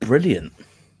Brilliant.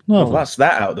 Marvelous. Well, that's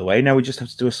that out of the way. Now we just have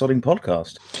to do a sodding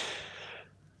podcast.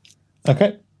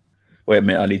 Okay. Wait a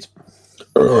minute, I need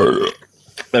to...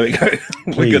 There we go.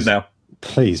 We're good now.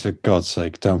 Please, for God's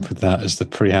sake, don't put that as the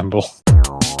preamble.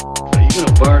 Are you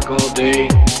gonna bark all day,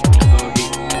 doggy?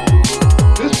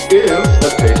 This is a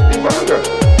tasty burger.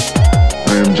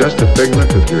 I am just a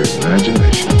figment of your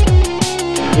imagination.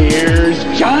 Here's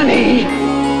Johnny!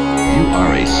 You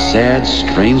are a sad,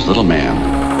 strange little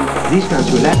man. These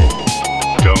guys will have it.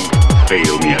 Don't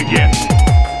fail me again.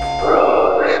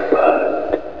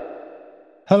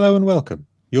 Hello and welcome.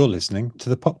 You're listening to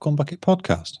the Popcorn Bucket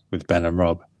Podcast with Ben and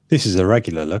Rob. This is a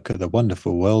regular look at the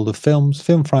wonderful world of films,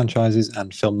 film franchises,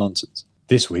 and film nonsense.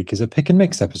 This week is a pick and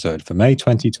mix episode for May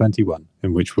 2021,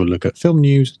 in which we'll look at film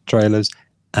news, trailers,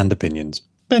 and opinions.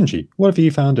 Benji, what have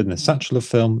you found in the satchel of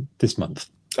film this month?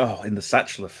 Oh, in the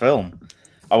satchel of film.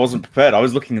 I wasn't prepared. I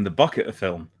was looking in the bucket of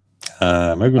film.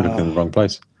 Maybe we're looking in the wrong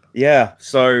place. Yeah,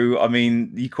 so, I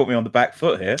mean, you caught me on the back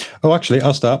foot here. Oh, actually,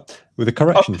 I'll start with a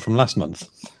correction from last month.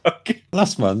 Okay.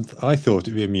 Last month, I thought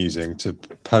it'd be amusing to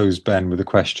pose Ben with a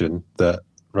question that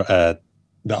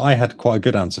I had quite a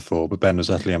good answer for, but Ben was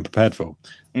utterly unprepared for.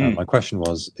 My question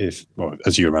was,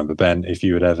 as you remember, Ben, if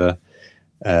you would ever...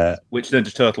 Which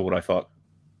Ninja Turtle would I fuck?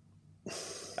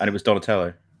 And it was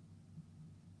Donatello.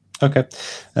 Okay.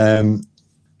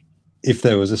 If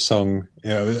there was a song,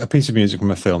 a piece of music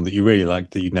from a film that you really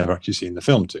liked that you'd never actually seen the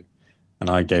film to. And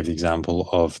I gave the example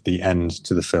of the end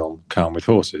to the film, Calm with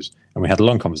Horses. And we had a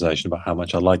long conversation about how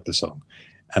much I liked the song.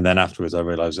 And then afterwards, I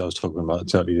realized I was talking about a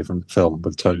totally different film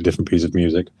with a totally different piece of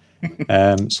music.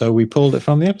 So we pulled it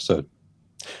from the episode.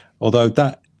 Although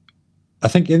I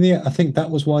think that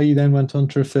was why you then went on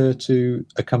to refer to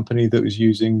a company that was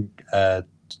using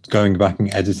going back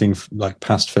and editing like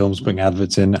past films, putting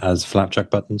adverts in as flapjack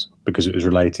buttons because it was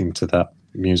relating to that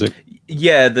music.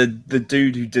 Yeah, the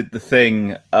dude who did the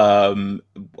thing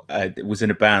was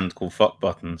in a band called Fuck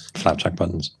Buttons. Flapjack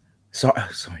Buttons.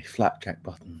 Sorry, Flapjack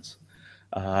Buttons.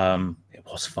 It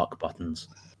was Fuck Buttons.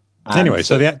 Anyway,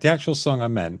 so the actual song I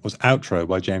meant was Outro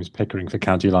by James Pickering for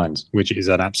County Lines, which is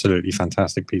an absolutely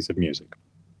fantastic piece of music.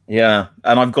 Yeah,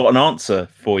 and I've got an answer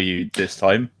for you this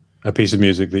time. A piece of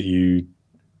music that you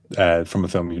from a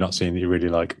film you've not seen that you really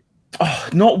like. Oh,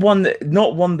 not one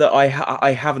that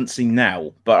I haven't seen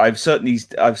now, but I've certainly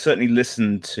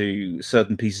listened to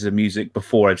certain pieces of music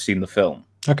before I've seen the film.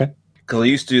 Okay. Because I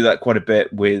used to do that quite a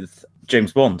bit with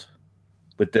James Bond,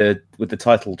 with the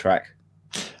title track.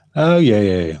 Oh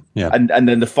yeah. And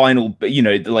then the final,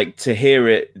 like to hear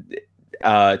it,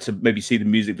 to maybe see the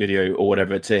music video or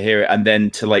whatever, to hear it, and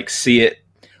then to like see it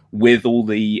with all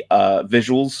the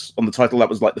visuals on the title. That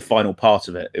was like the final part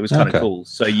of it. It was kind of cool.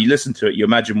 So you listen to it, you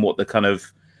imagine what the kind of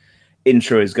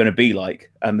intro is going to be like,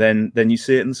 and then you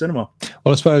see it in the cinema.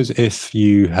 Well, I suppose if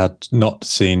you had not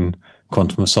seen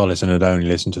Quantum of Solace and had only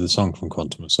listened to the song from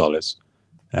Quantum of Solace,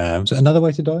 was it Another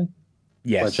Way to Die?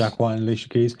 Yes. By Jack White and Alicia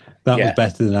Keys. That was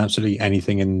better than absolutely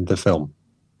anything in the film.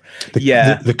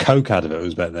 The coke out of it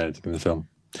was better than anything in the film.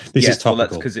 This is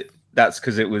topical. Well, that's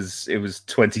because it was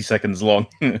 20 seconds long.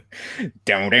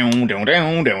 Down.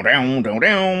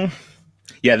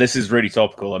 Yeah, this is really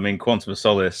topical. I mean, Quantum of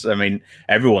Solace. I mean,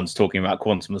 everyone's talking about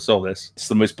Quantum of Solace. It's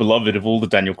the most beloved of all the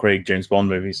Daniel Craig James Bond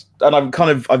movies. And I've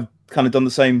kind of done the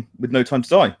same with No Time to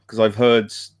Die because I've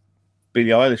heard Billie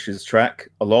Eilish's track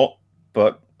a lot,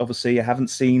 but obviously I haven't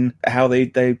seen how they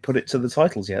put it to the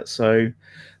titles yet. So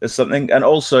there's something. And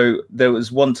also there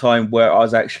was one time where I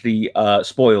was actually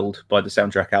spoiled by the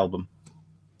soundtrack album.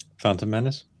 Phantom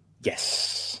Menace?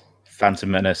 Yes.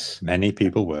 Phantom Menace. Many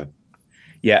people were.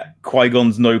 Yeah.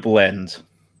 Qui-Gon's Noble End.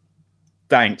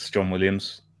 Thanks, John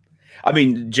Williams. I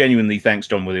mean, genuinely thanks,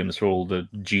 John Williams, for all the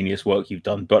genius work you've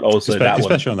done, but also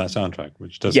especially on that soundtrack,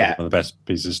 which does have one of the best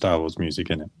pieces of Star Wars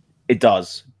music in it. It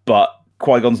does, but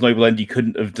Qui-Gon's Noble End, you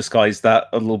couldn't have disguised that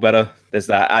a little better. There's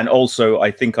that. And also, I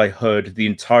think I heard the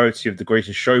entirety of the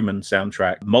Greatest Showman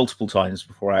soundtrack multiple times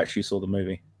before I actually saw the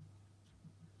movie.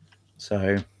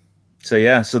 So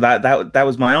that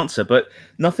was my answer, but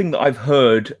nothing that I've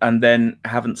heard and then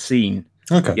haven't seen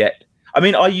yet. I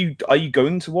mean, are you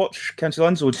going to watch County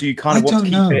Lines, or do you kind of want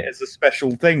to keep it as a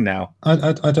special thing now?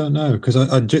 I don't know, because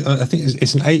I think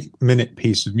it's an 8-minute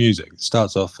piece of music. It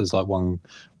starts off as like one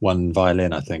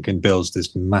violin, I think, and builds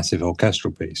this massive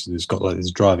orchestral piece. And it's got like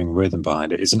this driving rhythm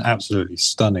behind it. It's an absolutely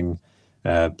stunning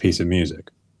piece of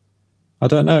music. I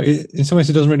don't know. In some ways,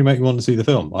 it doesn't really make me want to see the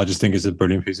film. I just think it's a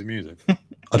brilliant piece of music.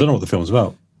 I don't know what the film's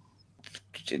about.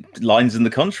 Lines in the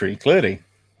country, clearly.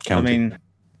 County. I mean,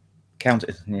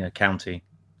 county.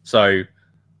 So,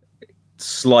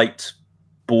 slight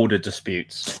border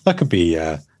disputes. That could be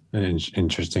an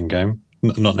interesting game.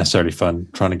 Not necessarily fun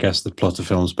trying to guess the plot of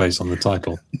films based on the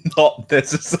title. Not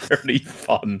necessarily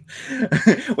fun.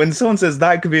 When someone says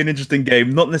that could be an interesting game,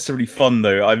 not necessarily fun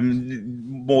though.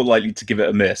 I'm more likely to give it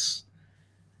a miss.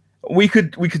 We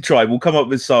could try. We'll come up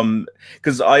with some,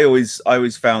 because I always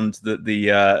found that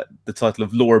the title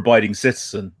of Law Abiding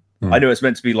Citizen. I know it's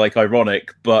meant to be like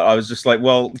ironic, but I was just like,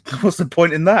 well, what's the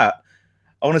point in that?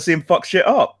 I want to see him fuck shit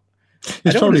up. I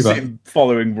don't want to see him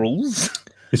following rules.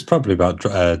 It's probably about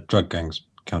drug gangs,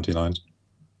 county lines,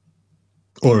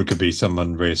 or it could be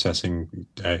someone reassessing,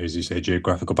 as you say,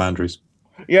 geographical boundaries.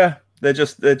 Yeah, they're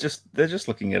just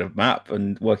looking at a map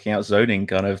and working out zoning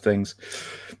kind of things,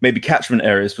 maybe catchment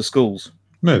areas for schools.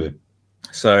 Maybe.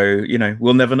 So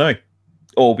we'll never know,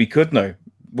 or we could know.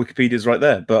 Wikipedia's right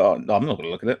there, but I'm not going to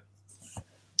look at it.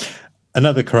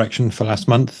 Another correction for last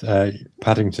month: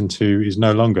 Paddington 2 is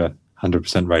no longer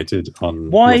 100% rated on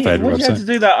Why? your favorite Why did you have website. to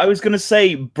do that? I was going to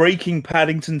say breaking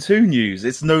Paddington 2 news.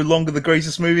 It's no longer the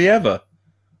greatest movie ever.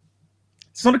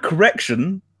 It's not a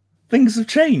correction. Things have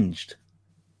changed.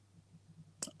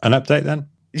 An update then?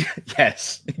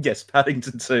 Yes.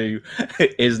 Paddington 2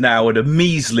 is now at a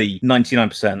measly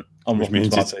 99% on Which Rotten means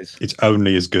Tomatoes. it's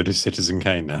only as good as Citizen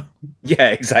Kane now. Yeah,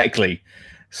 exactly.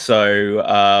 So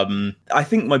I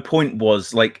think my point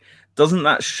was, like, doesn't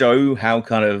that show how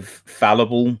kind of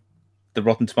fallible the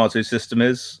Rotten Tomatoes system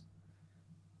is?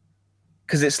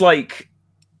 Because it's like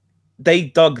they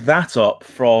dug that up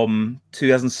from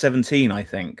 2017, I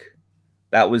think.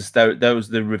 That was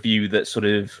the review that sort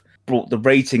of brought the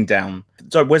rating down.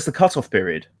 So where's the cutoff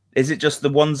period? Is it just the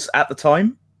ones at the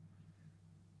time?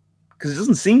 Because it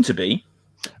doesn't seem to be.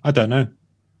 I don't know.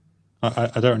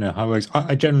 I don't know how it works.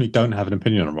 I generally don't have an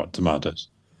opinion on Rotten Tomatoes.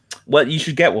 Well, you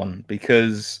should get one,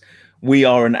 because we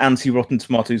are an anti-Rotten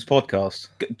Tomatoes podcast.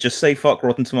 Just say fuck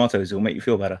Rotten Tomatoes. It'll make you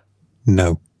feel better.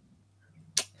 No.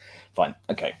 Fine.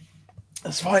 Okay.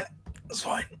 That's fine.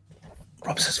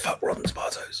 Rob says fuck Rotten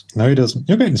Tomatoes. No, he doesn't.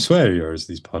 You're getting swearier as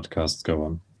these podcasts go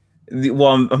on.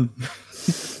 Well, I'm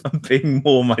being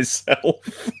more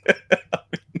myself.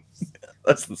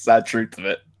 That's the sad truth of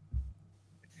it.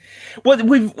 Well,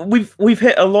 we've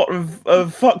hit a lot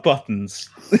of fuck buttons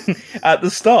at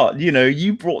the start.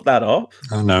 You brought that up.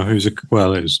 Oh no, it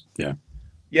was, yeah.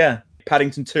 Yeah.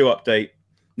 Paddington 2 update.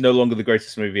 No longer the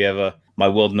greatest movie ever. My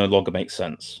world no longer makes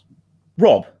sense.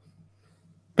 Rob.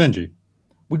 Benji.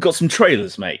 We got some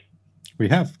trailers, mate. We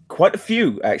have. Quite a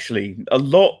few, actually. A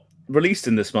lot released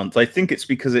in this month. I think it's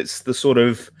because it's the sort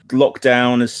of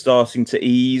lockdown is starting to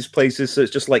ease places. So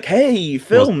it's just like, hey,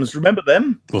 films, remember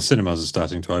them? Well, cinemas are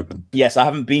starting to open. Yes, I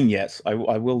haven't been yet. I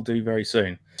will do very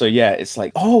soon. So yeah, it's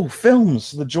like, oh,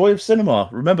 films, the joy of cinema.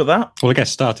 Remember that? Well, I guess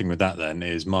starting with that then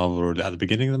is Marvel at the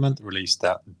beginning of the month released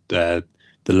that the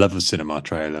Love of Cinema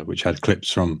trailer, which had clips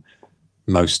from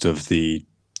most of the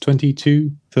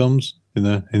 22 films in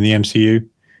the MCU,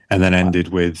 and then ended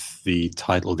with the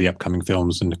title, the upcoming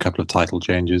films, and a couple of title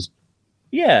changes.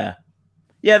 Yeah,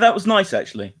 that was nice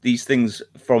actually. These things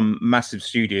from massive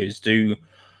studios do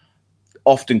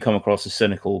often come across as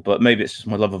cynical, but maybe it's just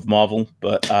my love of Marvel.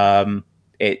 But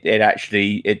it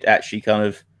actually kind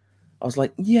of, I was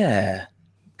like, yeah,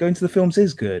 going to the films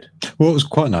is good. What was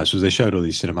quite nice was they showed all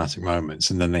these cinematic moments,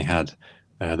 and then they had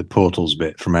the Portals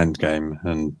bit from Endgame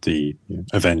and the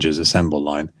Avengers Assemble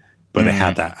line. But they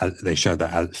had that. They showed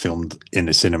that filmed in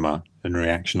a cinema in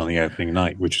reaction on the opening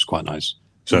night, which was quite nice.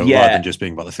 So rather than just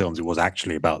being about the films, it was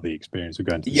actually about the experience of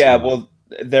going to the cinema. Well,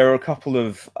 there are a couple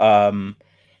of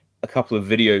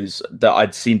videos that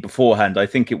I'd seen beforehand. I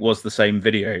think it was the same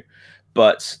video,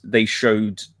 but they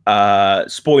showed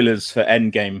spoilers for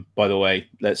Endgame. By the way,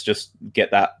 let's just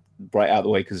get that right out of the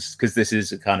way, because this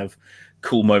is a kind of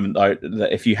cool moment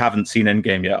that if you haven't seen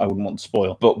Endgame yet, I wouldn't want to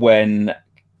spoil. But when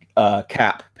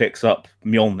Cap picks up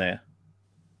Mjolnir,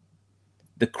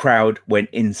 the crowd went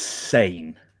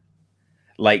insane.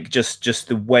 Like just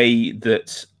the way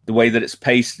that it's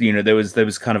paced, there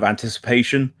was kind of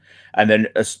anticipation, and then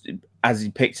as he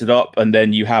picked it up, and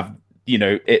then you have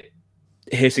it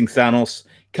hitting Thanos,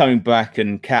 coming back,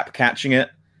 and Cap catching it.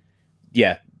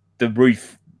 Yeah, the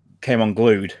roof came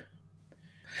unglued.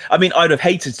 I mean, I'd have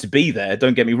hated to be there.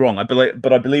 Don't get me wrong. I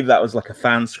believe that was like a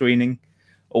fan screening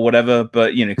or whatever.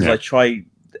 But because I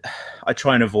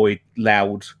try and avoid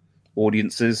loud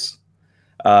audiences,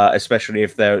 especially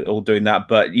if they're all doing that.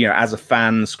 But as a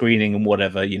fan screening and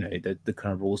whatever, the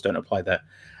kind of rules don't apply there.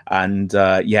 And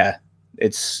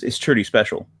it's truly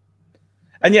special.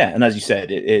 And and as you said,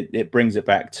 it brings it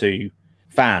back to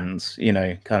fans,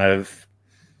 kind of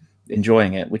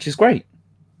enjoying it, which is great.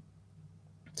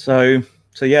 So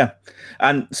yeah.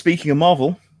 And speaking of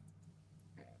Marvel,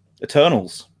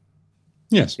 Eternals.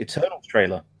 Yes. Eternals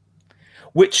trailer.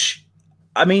 which,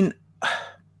 I mean, I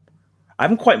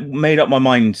haven't quite made up my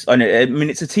mind. I mean,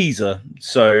 it's a teaser,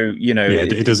 so Yeah,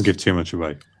 it doesn't give too much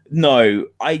away. No,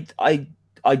 I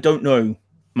don't know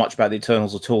much about the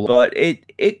Eternals at all, but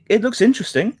it looks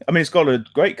interesting. I mean, it's got a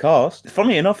great cast.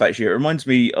 Funnily enough, actually, it reminds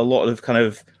me a lot of kind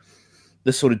of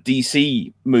the sort of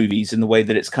DC movies in the way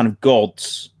that it's kind of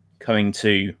gods coming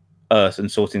to Earth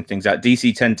and sorting things out.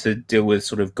 DC tend to deal with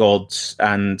sort of gods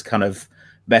and kind of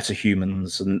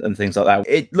metahumans and things like that.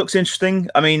 It looks interesting.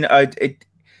 I mean,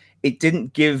 it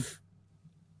didn't give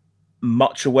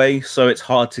much away, so it's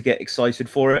hard to get excited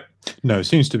for it. No, it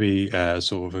seems to be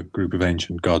sort of a group of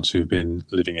ancient gods who've been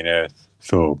living in Earth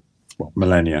for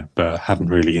millennia, but haven't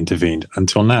really intervened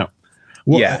until now.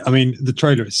 Yeah. I mean, the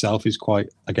trailer itself is quite,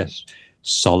 I guess,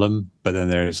 solemn, but then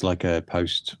there's like a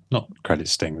not credit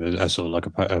sting, there's a sort of like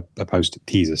a post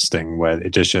teaser sting where it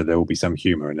just shows there will be some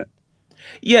humor in it.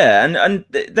 Yeah, and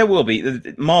there will be.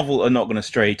 Marvel are not going to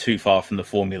stray too far from the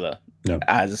formula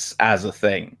as a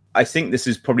thing. I think this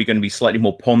is probably going to be slightly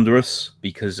more ponderous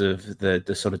because of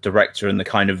the sort of director and the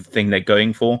kind of thing they're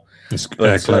going for. It's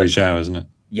Chloe Zhao, isn't it?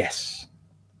 Yes,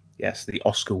 the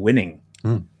Oscar winning.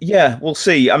 Yeah, we'll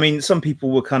see. I mean, some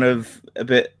people were kind of a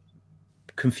bit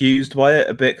confused by it,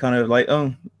 a bit kind of like,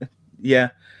 oh, yeah,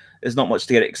 there's not much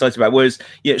to get excited about. Whereas,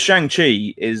 yeah,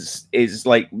 Shang-Chi is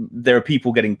like, there are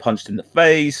people getting punched in the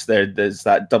face. There's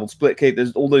that double split kick.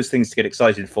 There's all those things to get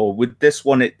excited for. With this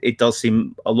one, it does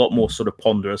seem a lot more sort of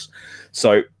ponderous.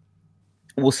 So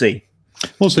we'll see.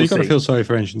 Also, you've got to feel sorry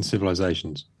for ancient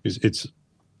civilizations. It's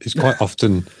quite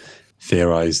often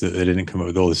theorized that they didn't come up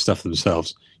with all this stuff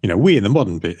themselves. You know, we in the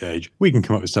modern age, we can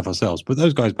come up with stuff ourselves. But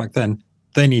those guys back then,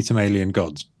 they need some alien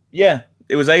gods. Yeah,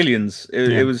 it was aliens.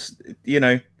 It was, you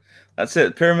know, that's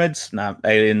it. Pyramids? Nah,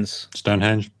 aliens.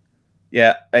 Stonehenge?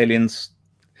 Yeah, aliens.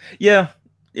 Yeah,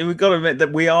 we've got to admit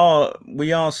that we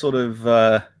are sort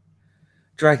of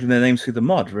dragging their names through the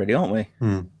mud, really, aren't we?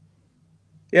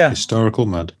 Yeah. Historical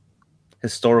mud.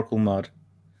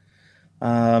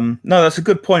 No, that's a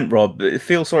good point, Rob.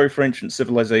 Feel sorry for ancient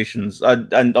civilizations,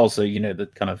 and also, you know, the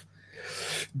kind of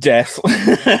death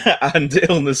and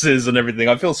illnesses and everything.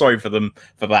 I feel sorry for them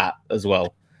for that as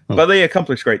well. But they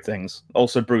accomplish great things,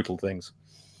 also brutal things.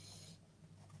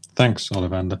 Thanks,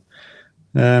 Ollivander.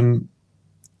 Another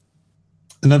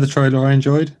trailer I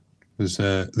enjoyed was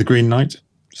The Green Knight,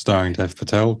 starring Dev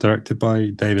Patel, directed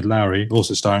by David Lowery,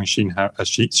 also starring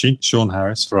Sean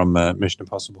Harris from Mission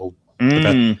Impossible,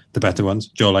 the better ones,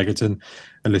 Joel Egerton,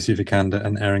 Alicia Vikander,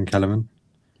 and Erin Kellerman.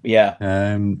 Yeah.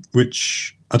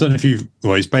 Which I don't know if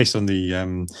it's based on the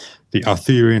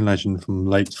Arthurian legend from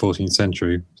late 14th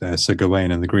century, Sir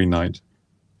Gawain and the Green Knight,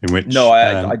 in which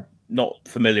I'm not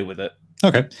familiar with it.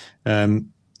 Okay.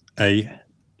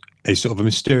 A sort of a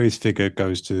mysterious figure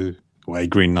a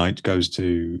Green Knight goes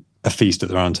to a feast at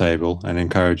the Round Table and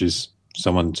encourages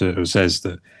someone who says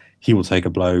that he will take a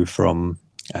blow from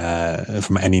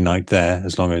any knight there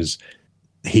as long as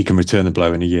he can return the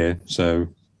blow in a year. So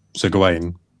Sir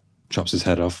Gawain chops his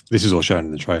head off. This is all shown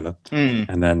in the trailer.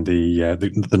 And then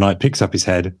the knight picks up his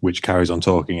head, which carries on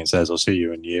talking and says, "I'll see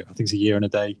you in a year." I think it's a year and a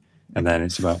day. And then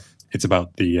it's about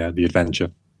the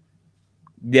adventure.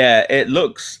 Yeah, it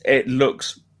looks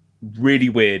really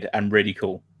weird and really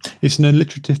cool. It's an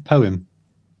alliterative poem.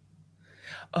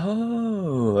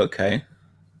 Oh, okay.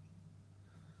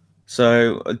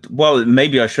 So, well,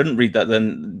 maybe I shouldn't read that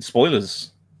then.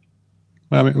 Spoilers.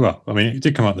 I mean, it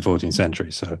did come out in the 14th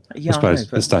century, so yeah, I suppose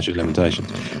the statute of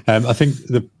limitations. I think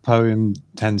the poem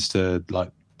tends to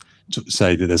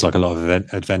say that there's like a lot of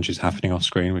adventures happening off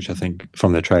screen, which I think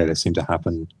from the trailer seemed to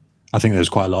happen. I think there's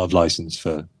quite a lot of license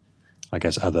for, I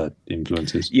guess, other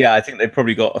influences. Yeah, I think they've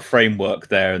probably got a framework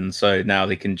there, and so now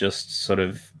they can just sort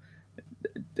of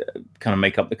kind of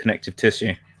make up the connective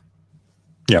tissue.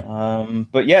 Yeah.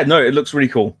 But yeah, no, it looks really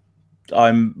cool.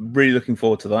 I'm really looking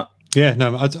forward to that. Yeah,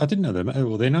 no, I didn't know them.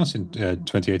 Well, they announced in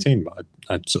 2018, but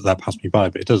that passed me by.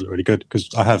 But it does look really good because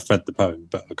I have read the poem,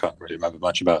 but I can't really remember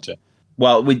much about it.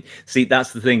 Well,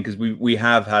 that's the thing, because we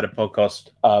have had a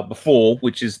podcast before,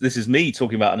 this is me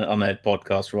talking about an unaired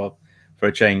podcast, Rob, for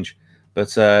a change. But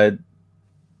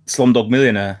Slumdog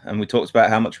Millionaire, and we talked about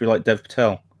how much we like Dev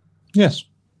Patel. Yes.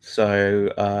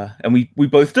 So, and we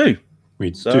both do.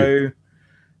 We do.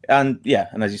 And yeah,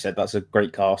 and as you said, that's a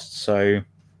great cast. So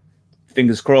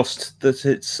fingers crossed that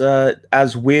it's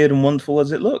as weird and wonderful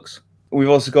as it looks. We've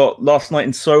also got Last Night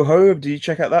in Soho. Did you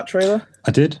check out that trailer?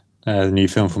 I did. The new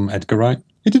film from Edgar Wright.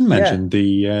 It didn't mention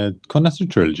the Cornetto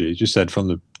trilogy. It just said from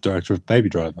the director of Baby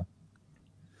Driver.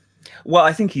 Well,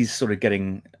 I think he's sort of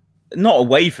getting not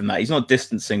away from that. He's not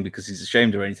distancing because he's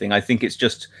ashamed or anything. I think it's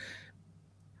just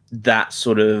that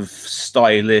sort of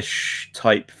stylish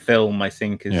type film, I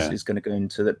think, is going to go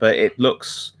into that. But it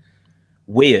looks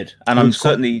weird, and I'm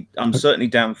certainly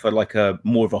down for like a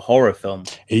more of a horror film.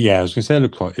 Yeah, I was going to say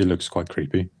it looks quite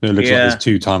creepy. It looks like there's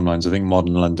two timelines. I think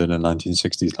modern London and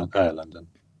 1960s London.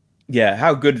 Yeah,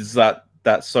 how good does that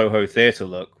Soho theatre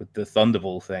look with the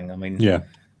Thunderball thing? I mean,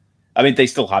 they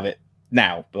still have it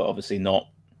now, but obviously not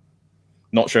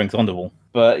showing Thunderball.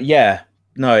 But yeah,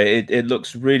 no, it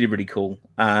looks really, really cool.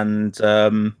 And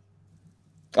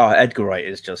Edgar Wright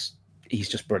he's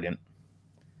just brilliant.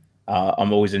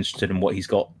 I'm always interested in what he's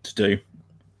got to do.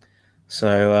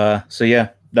 So yeah,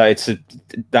 no,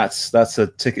 that's a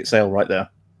ticket sale right there.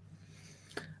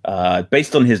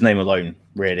 Based on his name alone,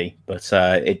 really, but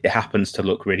it happens to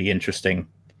look really interesting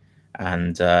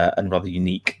and rather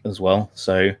unique as well.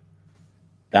 So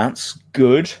that's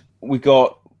good.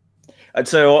 I'd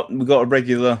say we got a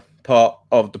regular part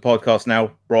of the podcast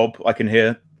now. Rob, I can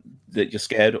hear that you're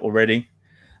scared already.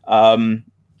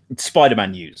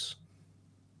 Spider-Man news.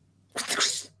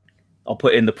 I'll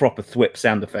put in the proper thwip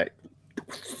sound effect.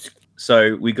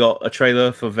 So we got a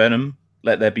trailer for Venom,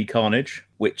 Let There Be Carnage,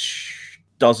 which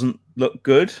doesn't look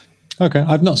good. Okay,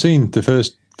 I've not seen the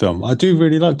first film. I do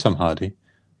really like Tom Hardy,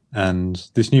 and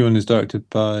this new one is directed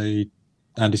by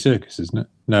Andy Serkis, isn't it?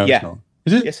 No, it's not.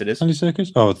 Is it? Yes, it is. Andy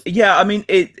Serkis? Oh, yeah. I mean,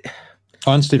 it.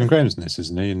 Oh, and Stephen Graham's in this,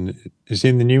 isn't he? And is he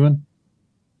in the new one?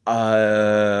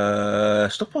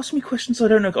 Stop asking me questions I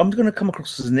don't know. I'm going to come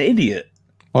across as an idiot.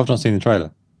 Well, I've not seen the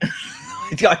trailer.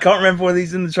 I can't remember whether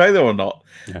he's in the trailer or not.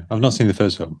 Yeah, I've not seen the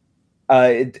first film.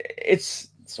 It's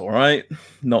all right,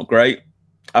 not great.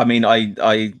 I mean,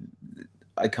 I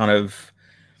kind of,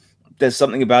 there's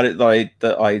something about it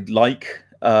that I like.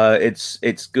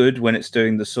 It's good when it's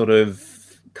doing the sort of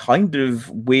kind of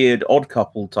weird odd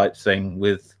couple type thing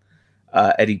with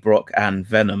Eddie Brock and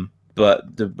Venom,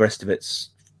 but the rest of it's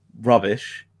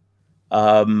rubbish.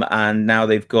 And now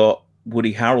they've got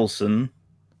Woody Harrelson,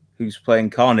 who's playing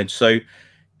Carnage. So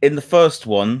in the first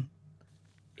one,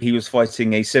 he was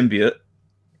fighting a symbiote.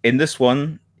 In this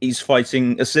one, he's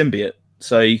fighting a symbiote.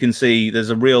 So you can see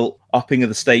there's a real upping of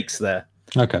the stakes there.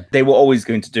 Okay. They were always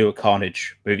going to do a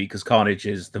Carnage movie because Carnage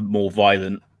is the more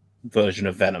violent version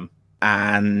of Venom.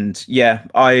 And yeah,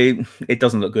 it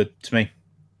doesn't look good to me.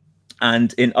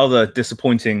 And in other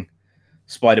disappointing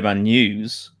Spider-Man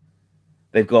news,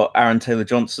 they've got Aaron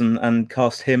Taylor-Johnson and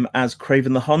cast him as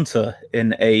Kraven the Hunter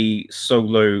in a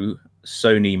solo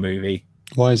Sony movie.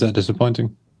 Why is that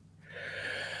disappointing?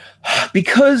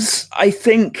 Because I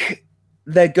think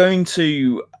they're going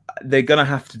to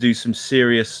have to do some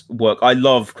serious work. I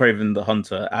love Kraven the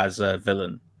Hunter as a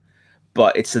villain,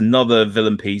 but it's another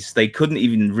villain piece. They couldn't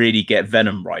even really get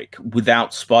Venom right.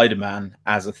 Without Spider-Man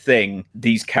as a thing,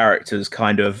 these characters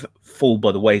kind of fall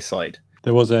by the wayside.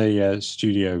 There was a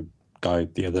studio guy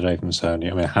the other day from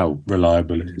Sony. I mean, how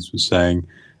reliable it is, was saying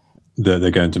that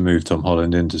they're going to move Tom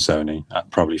Holland into Sony,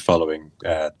 probably following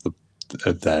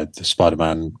the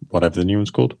Spider-Man, whatever the new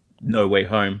one's called. No Way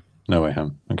Home. No Way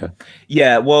Home. Okay.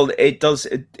 Yeah, well, it does.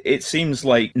 It seems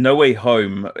like No Way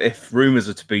Home, if rumors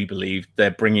are to be believed,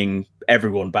 they're bringing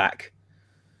everyone back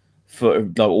for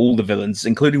like, all the villains,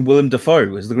 including Willem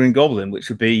Dafoe as the Green Goblin, which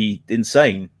would be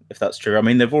insane if that's true. I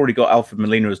mean, they've already got Alfred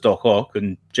Molina as Doc Ock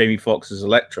and Jamie Foxx as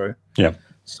Electro. Yeah.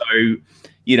 So,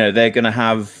 they're going to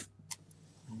have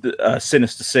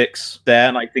Sinister Six there,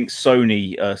 and I think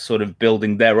Sony are sort of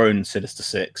building their own Sinister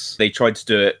Six. They tried to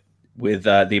do it with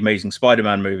the Amazing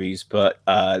Spider-Man movies, but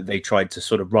they tried to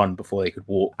sort of run before they could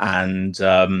walk and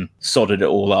sodded it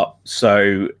all up.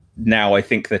 So now I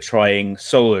think they're trying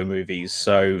solo movies.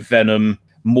 So Venom,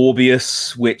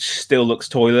 Morbius, which still looks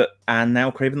toilet, and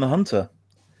now Kraven the Hunter.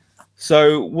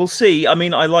 So we'll see. I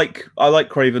mean, I like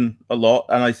Kraven a lot,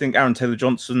 and I think Aaron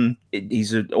Taylor-Johnson,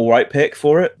 he's an all right pick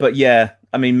for it. But yeah,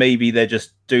 I mean, maybe they're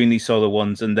just doing these solo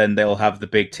ones, and then they'll have the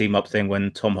big team up thing when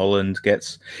Tom Holland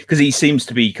gets, because he seems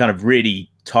to be kind of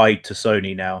really tied to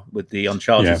Sony now with the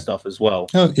Uncharted stuff as well.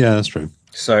 Oh yeah, that's true.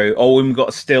 So we've got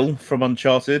a still from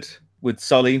Uncharted with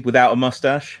Sully without a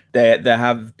mustache. There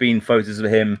have been photos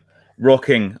of him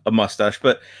rocking a mustache,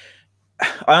 but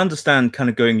I understand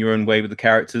kind of going your own way with the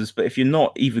characters, but if you're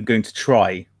not even going to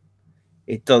try,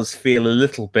 it does feel a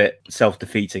little bit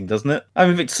self-defeating, doesn't it? I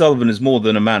mean, Victor Sullivan is more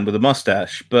than a man with a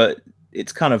mustache, but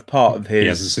it's kind of part of his... He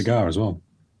has a cigar as well.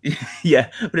 Yeah,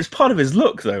 but it's part of his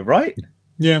look, though, right?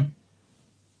 Yeah.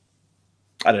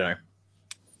 I don't know.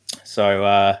 So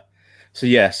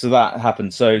that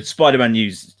happened. So Spider-Man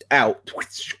news out.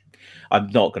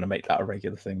 I'm not going to make that a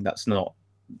regular thing. That's not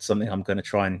something I'm going to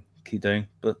try and keep doing,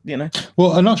 but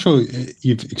Well, I'm not sure.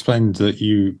 You've explained that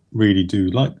you really do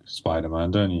like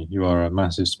Spider-Man, don't you? You are a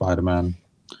massive Spider-Man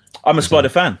I'm a Spider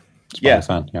fan. Spider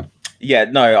fan, yeah. Yeah,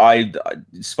 no, I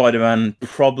Spider-Man,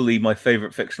 probably my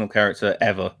favorite fictional character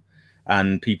ever,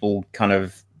 and people kind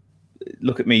of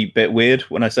look at me a bit weird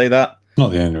when I say that. Not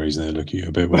the only reason they look at you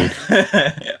a bit weird.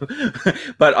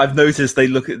 But I've noticed they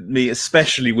look at me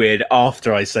especially weird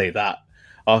after I say that.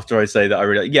 After I say that,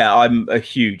 I'm a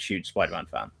huge Spider-Man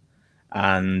fan,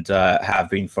 and have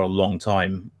been for a long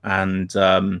time. And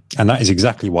that is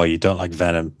exactly why you don't like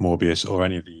Venom, Morbius, or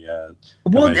any of the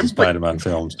Spider-Man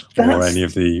films, or any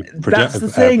of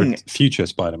the future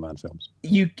Spider-Man films.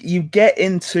 You get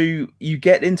into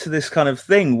this kind of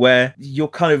thing where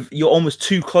you're almost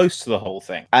too close to the whole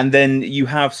thing, and then you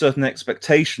have certain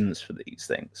expectations for these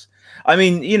things. I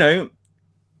mean,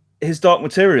 his Dark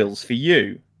Materials for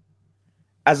you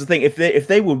as a thing. If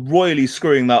they were royally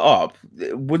screwing that up,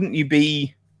 wouldn't you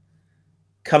be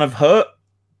kind of hurt?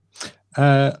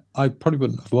 I probably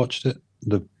wouldn't have watched it,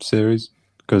 the series,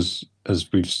 because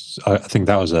I think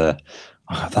that was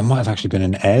that might have actually been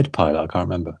an aired pilot. I can't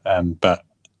remember. But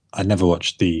I never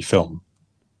watched the film.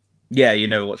 Yeah, you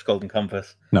never watched Golden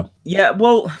Compass. No. Yeah,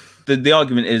 well, the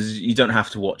argument is you don't have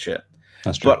to watch it.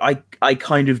 That's true. But I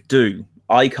kind of do.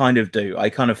 I kind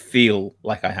of feel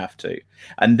like I have to,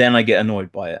 and then I get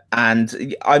annoyed by it.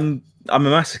 And I'm a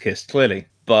masochist, clearly,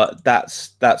 but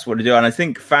that's what I do. And I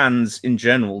think fans in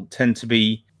general tend to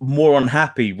be more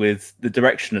unhappy with the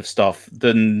direction of stuff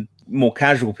than more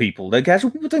casual people. The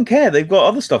casual people don't care. They've got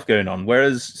other stuff going on,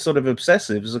 whereas sort of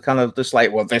obsessives are kind of just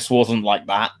like, well, this wasn't like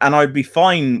that. And I'd be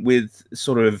fine with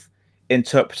sort of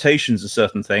interpretations of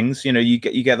certain things. You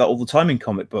get that all the time in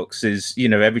comic books. Is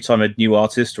every time a new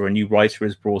artist or a new writer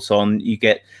is brought on, you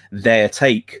get their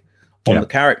take on the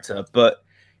character. But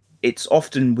it's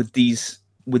often with these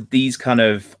kind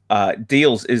of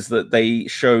deals is that they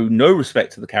show no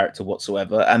respect to the character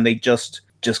whatsoever, and they just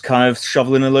kind of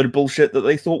shovel in a load of bullshit that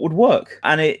they thought would work,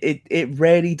 and it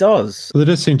rarely does. Well,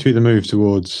 there does seem to be the move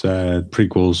towards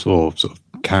prequels or sort of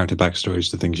character backstories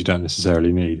to things you don't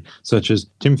necessarily need, such as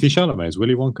Timothy Chalamet's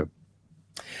Willy Wonka.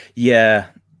 Yeah,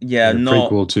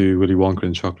 prequel to Willy Wonka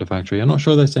and the Chocolate Factory. I'm not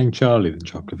sure they're saying Charlie and the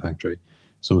Chocolate Factory.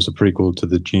 It's almost a prequel to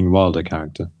the Gene Wilder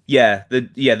character. Yeah, the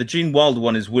Gene Wilder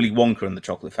one is Willy Wonka and the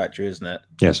Chocolate Factory, isn't it?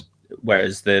 Yes.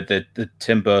 Whereas the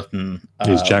Tim Burton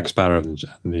is Jack Sparrow and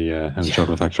the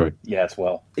Chocolate Factory. Yeah, as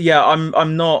well. Yeah,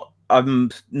 I'm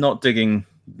not digging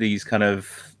these kind of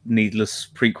needless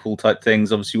prequel type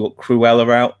things. Obviously, what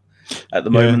Cruella out at the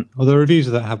moment. Well, the reviews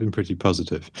of that have been pretty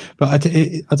positive, but I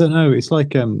don't know. It's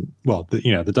like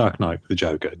the Dark Knight with the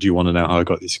Joker. Do you want to know how I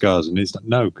got these scars? And it's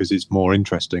no, because it's more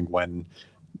interesting when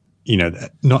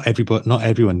not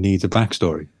everyone needs a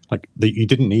backstory. Like you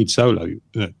didn't need Solo.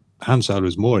 Han Solo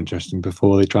was more interesting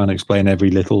before they try and explain every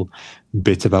little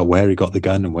bit about where he got the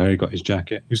gun and where he got his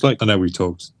jacket. It's like, I know we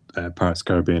talked Pirates of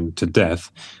the Caribbean to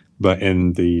death, but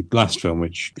in the last film,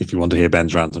 which if you want to hear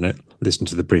Ben's rant on it, listen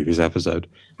to the previous episode.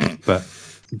 But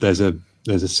there's a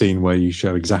scene where you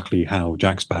show exactly how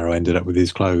Jack Sparrow ended up with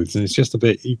his clothes, and it's just a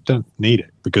bit, you don't need it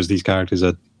because these characters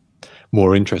are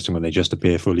more interesting when they just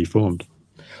appear fully formed.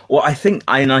 Well, I think,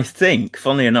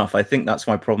 funnily enough, I think that's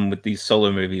my problem with these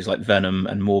solo movies like Venom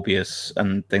and Morbius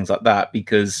and things like that,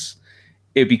 because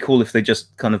it'd be cool if they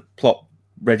just kind of plot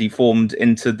ready formed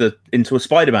into a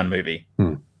Spider-Man movie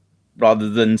rather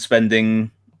than spending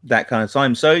that kind of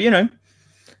time. So,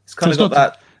 it's kind of got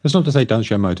that. It's not to say don't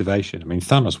show motivation. I mean,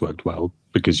 Thanos worked well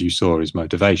because you saw his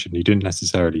motivation. You didn't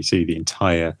necessarily see the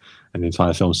entire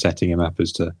film setting him up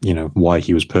as to, why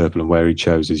he was purple and where he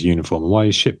chose his uniform and why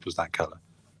his ship was that color.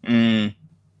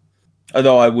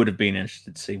 Although I would have been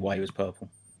interested to see why he was purple.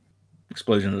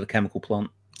 Explosion of the chemical plant.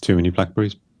 Too many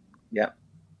blackberries. Yeah.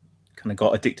 Kind of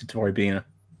got addicted to Ribena.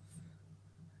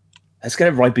 Let's get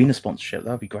a Ribena sponsorship.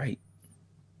 That would be great.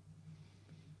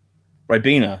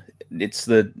 Ribena, it's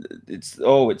the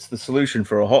solution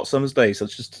for a hot summer's day,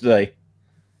 such as today.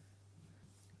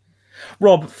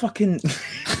 Rob, fucking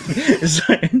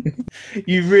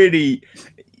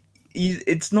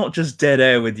it's not just dead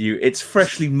air with you, it's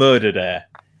freshly murdered air.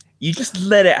 You just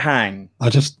let it hang. I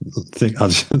just think I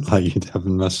just like you to have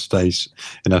enough space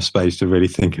to really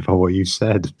think about what you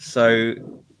said. So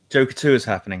Joker 2 is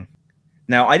happening.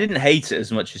 Now, I didn't hate it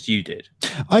as much as you did.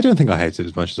 I don't think I hated it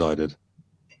as much as I did.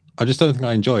 I just don't think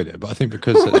I enjoyed it, but I think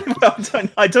because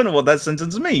I don't know what that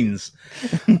sentence means.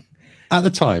 At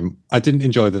the time, I didn't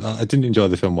enjoy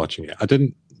the film watching it. I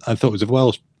thought it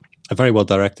was a very well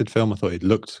directed film. I thought it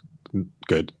looked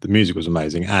good. The music was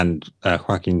amazing, and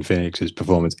Joaquin Phoenix's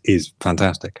performance is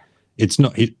fantastic.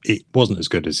 It wasn't as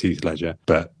good as Heath Ledger,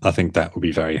 but I think that would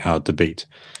be very hard to beat.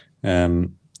 I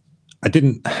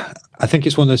think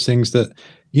it's one of those things that,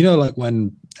 like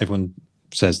when everyone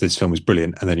says this film is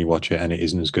brilliant, and then you watch it and it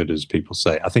isn't as good as people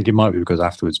say. I think it might be because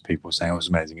afterwards people were saying it was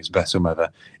amazing, it's the best film ever,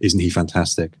 isn't he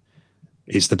fantastic?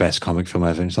 It's the best comic film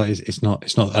ever. And it's like it's not.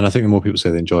 And I think the more people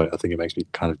say they enjoy it, I think it makes me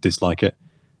kind of dislike it.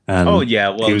 And oh yeah,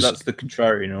 well that's the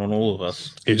contrarian on all of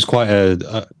us. It was quite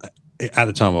a at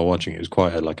the time I was watching it was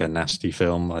quite a nasty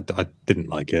film. I didn't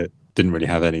like it. Didn't really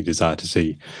have any desire to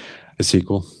see a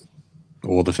sequel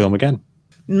or the film again.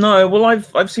 No, well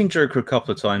I've seen Joker a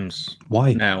couple of times.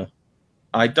 Why now?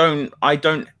 I don't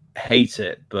hate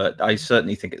it, but I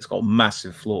certainly think it's got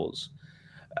massive flaws.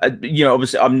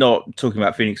 Obviously, I'm not talking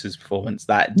about Phoenix's performance.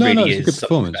 That no, really it's is a good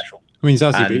performance. Special. I mean,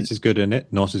 Zazie Beetz is good in it,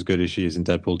 not as good as she is in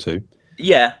Deadpool 2.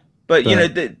 Yeah, but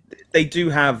they do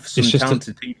have some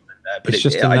talented people in there. But it's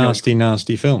just a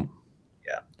nasty film.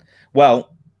 Yeah.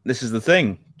 Well, this is the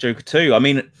thing, Joker 2. I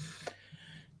mean,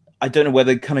 I don't know where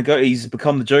they kind of go. He's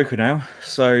become the Joker now.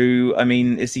 So, I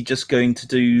mean, is he just going to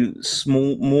do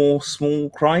more small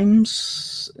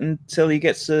crimes until he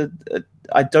gets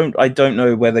I don't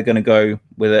know where they're going to go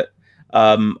with it.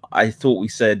 I thought we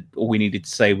said all we needed to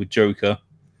say with Joker.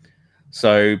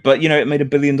 So, but it made $1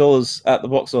 billion at the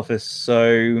box office.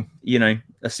 So,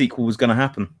 a sequel was going to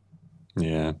happen.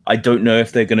 Yeah. I don't know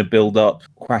if they're going to build up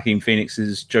Joaquin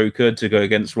Phoenix's Joker to go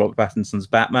against Robert Pattinson's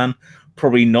Batman.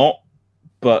 Probably not.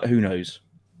 But who knows?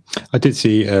 I did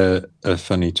see a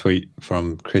funny tweet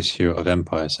from Chris Hewitt of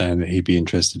Empire saying that he'd be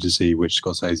interested to see which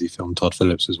Scorsese film Todd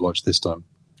Phillips has watched this time.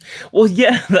 Well,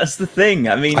 yeah, that's the thing.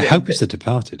 I mean, I hope it's The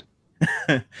Departed.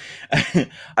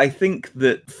 I think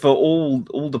that for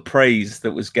all the praise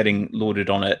that was getting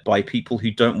lauded on it by people who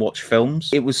don't watch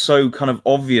films, it was so kind of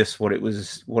obvious what it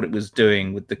was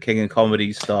doing with the King of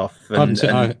Comedy stuff. I haven't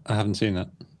seen that.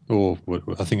 Or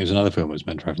I think there's another film that was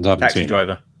meant to reference. Taxi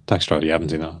Driver. Taxi Driver, you haven't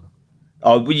seen that.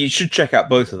 Oh, well, you should check out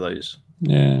both of those.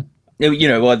 Yeah. Well, you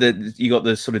got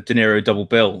the sort of De Niro double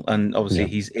bill, and obviously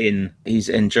he's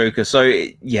in Joker. So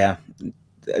yeah,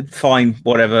 fine,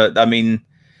 whatever. I mean,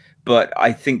 but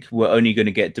I think we're only going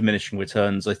to get diminishing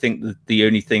returns. I think that the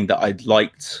only thing that I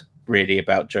liked really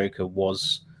about Joker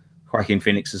was Joaquin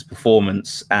Phoenix's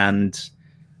performance, and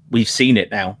we've seen it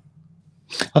now.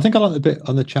 I think I like the bit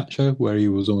on the chat show where he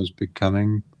was almost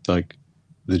becoming like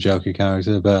the Joker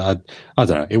character, but I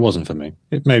don't know. It wasn't for me.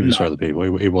 It maybe was for other people.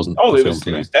 It wasn't. Oh, it was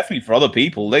definitely for other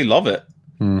people. They love it.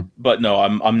 But no,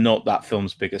 I'm not that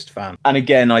film's biggest fan. And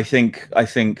again, I think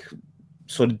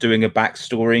sort of doing a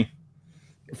backstory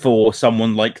for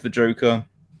someone like the Joker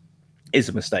is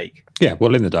a mistake. Yeah,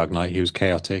 well, in The Dark Knight, he was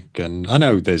chaotic, and I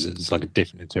know there's like a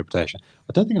different interpretation.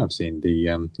 I don't think I've seen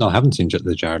I haven't seen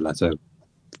the Jared Leto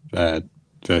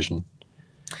version.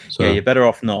 So, yeah, you're better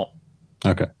off not.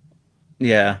 Okay.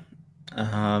 Yeah,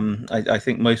 I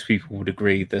think most people would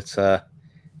agree that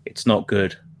it's not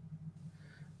good.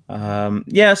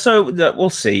 Yeah, so we'll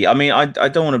see. I mean, I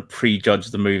don't want to prejudge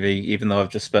the movie, even though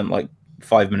I've just spent like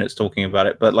 5 minutes talking about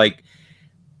it. But like,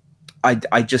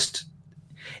 I just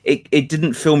it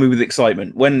didn't fill me with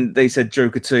excitement when they said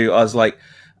Joker 2. I was like,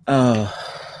 oh,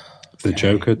 the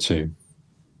Joker 2.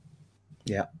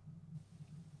 Yeah.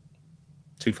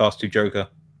 Too Fast, Too Joker.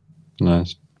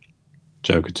 Nice.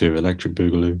 Joker 2, Electric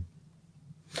Boogaloo.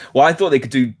 Well, I thought they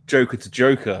could do Joker to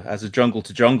Joker as a Jungle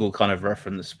to Jungle kind of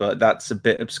reference, but that's a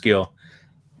bit obscure.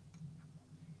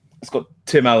 It's got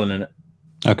Tim Allen in it.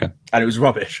 Okay. And it was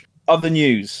rubbish. Other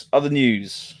news.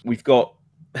 We've got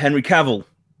Henry Cavill.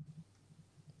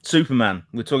 Superman.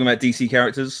 We're talking about DC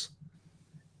characters.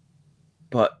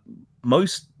 But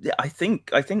I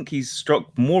think he's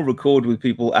struck more record with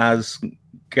people as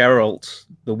Geralt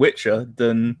the Witcher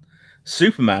than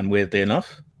Superman, weirdly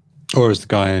enough. Or as the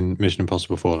guy in Mission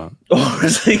Impossible Fallout. Or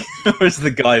as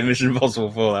the guy in Mission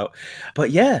Impossible Fallout.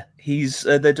 But yeah,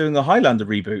 they're doing a Highlander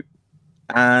reboot.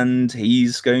 And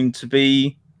he's going to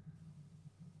be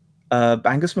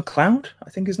Angus MacLeod, I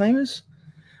think his name is.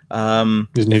 Isn't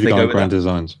he the guy in Grand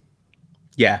Designs?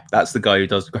 Yeah, that's the guy who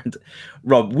does Grand.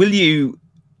 Rob, will you...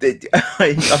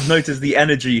 I've noticed the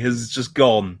energy has just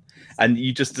gone. And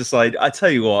you just decide, I tell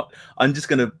you what, I'm just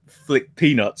going to flick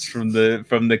peanuts from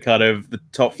the kind of the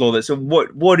top floor. So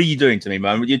what are you doing to me,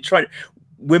 man?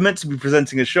 We're meant to be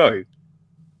presenting a show.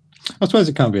 I suppose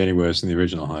it can't be any worse than the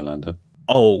original Highlander.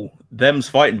 Oh, them's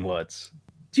fighting words.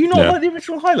 Do you not like the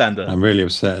original Highlander? I'm really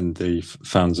upsetting the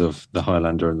fans of the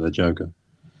Highlander and the Joker.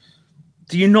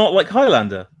 Do you not like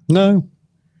Highlander? No.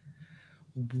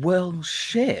 Well,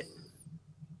 shit.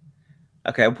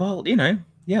 Okay, well,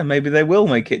 yeah, maybe they will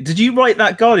make it. Did you write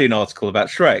that Guardian article about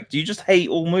Shrek? Do you just hate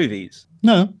all movies?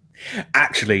 No.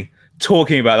 Actually,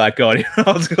 talking about that Guardian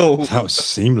article. That was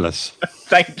seamless.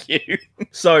 Thank you.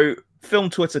 So, film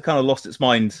Twitter kind of lost its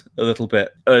mind a little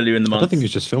bit earlier in the month. I don't think it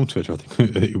was just film Twitter. I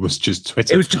think it was just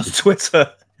Twitter. It was just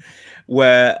Twitter,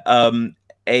 where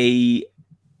a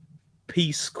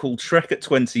piece called Shrek at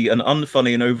 20, an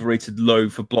unfunny and overrated low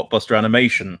for blockbuster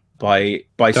animation by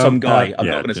some guy. I'm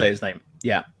not going to say his name.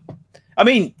 Yeah. I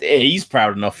mean, he's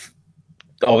proud enough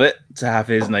of it to have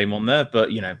his name on there,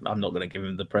 but, you know, I'm not going to give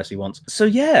him the press he wants. So,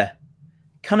 yeah,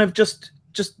 kind of just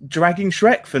dragging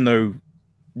Shrek for no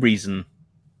reason.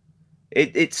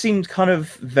 It seemed kind of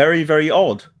very, very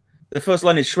odd. The first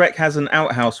line is Shrek has an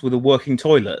outhouse with a working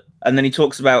toilet. And then he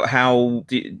talks about how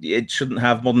it shouldn't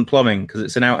have modern plumbing because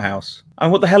it's an outhouse. And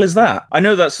what the hell is that? I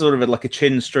know that's sort of like a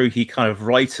chin-strokey kind of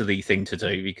writerly thing to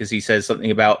do, because he says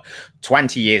something about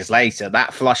 20 years later,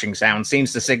 that flushing sound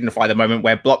seems to signify the moment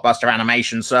where blockbuster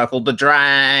animation circled the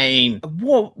drain.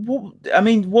 What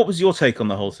was your take on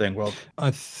the whole thing, Rob?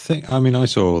 I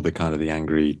saw the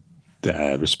angry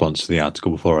response to the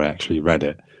article before I actually read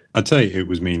it. I'd say it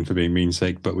was mean for being mean's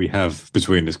sake, but we have,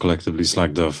 between us, collectively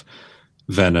slagged off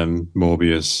Venom,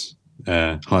 Morbius,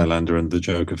 Highlander, and the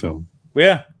Joker film.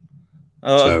 Yeah.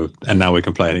 And now we're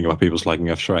complaining about people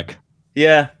slagging off Shrek.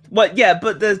 Yeah. Well, yeah,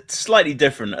 but they're slightly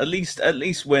different. At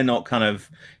least we're not kind of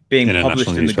being published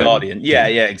in the Guardian. Yeah,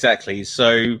 exactly.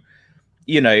 So,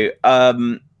 you know,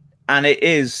 and it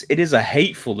is a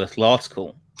hateful little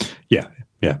article. Yeah.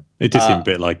 It did seem a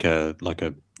bit like a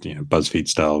BuzzFeed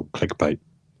style clickbait.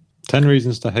 10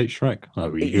 reasons to hate Shrek.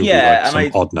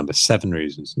 Odd number. 7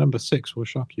 reasons. Number 6 will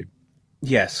shock you.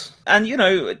 Yes, and you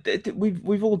know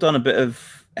we've all done a bit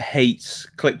of hate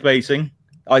clickbaiting.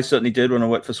 I certainly did when I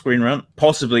worked for Screen Rant.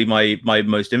 Possibly my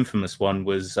most infamous one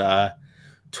was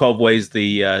 12 ways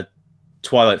the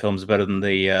Twilight films are better than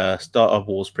the Star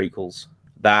Wars prequels.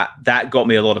 That got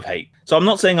me a lot of hate. So I'm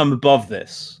not saying I'm above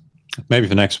this. Maybe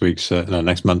for next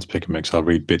month's Pick and Mix, I'll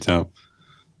read bits out.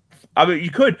 I mean,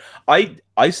 you could.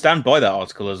 I stand by that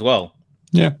article as well.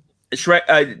 Yeah.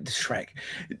 Shrek.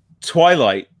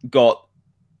 Twilight got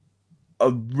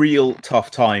a real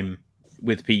tough time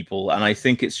with people, and I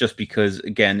think it's just because,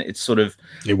 again, it's sort of...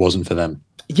 It wasn't for them.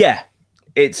 Yeah.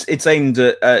 It's aimed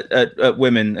at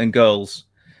women and girls,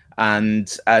 and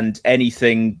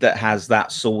anything that has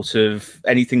that sort of...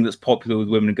 Anything that's popular with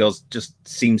women and girls just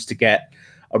seems to get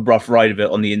a rough ride of it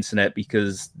on the internet,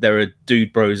 because there are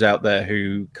dude bros out there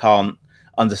who can't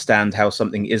understand how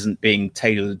something isn't being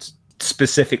tailored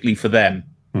specifically for them.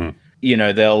 You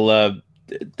know, they'll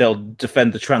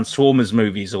defend the Transformers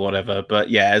movies or whatever, but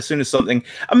yeah, as soon as something...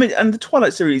 I mean, and the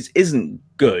Twilight series isn't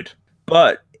good,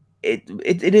 but it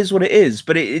is what it is.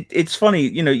 But it's funny,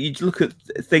 you know, you look at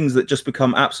things that just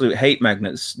become absolute hate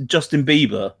magnets. Justin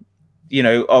Bieber, you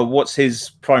know, what's his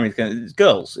primary thing?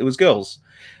 Girls. It was girls.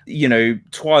 You know,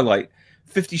 Twilight,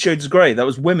 50 Shades of Grey, that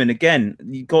was women again.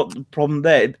 You got the problem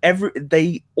there.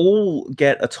 They all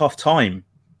get a tough time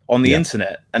on the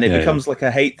internet, and it becomes like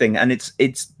a hate thing. And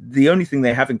it's the only thing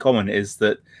they have in common is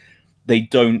that they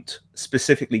don't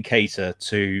specifically cater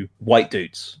to white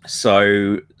dudes.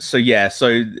 So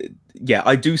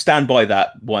I do stand by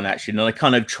that one, actually. And I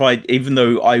kind of tried, even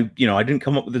though I didn't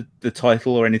come up with the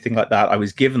title or anything like that. I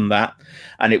was given that,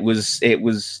 and it was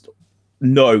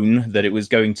known that it was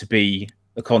going to be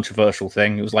a controversial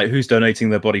thing. It was like, who's donating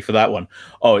their body for that one?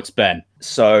 Oh, it's Ben.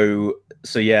 So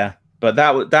yeah. But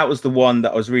that was the one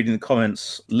that I was reading the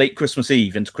comments late Christmas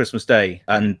Eve into Christmas Day,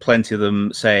 and plenty of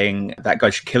them saying that guy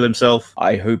should kill himself.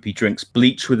 I hope he drinks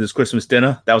bleach with his Christmas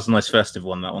dinner. That was a nice festive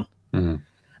one, that one. Mm-hmm.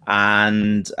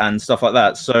 And stuff like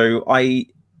that. So I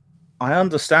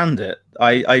understand it.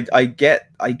 I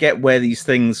get where these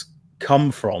things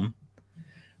come from,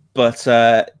 but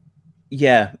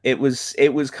yeah, it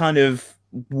was kind of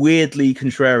weirdly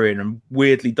contrarian and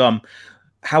weirdly dumb.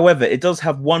 However, it does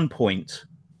have one point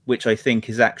which I think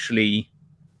is actually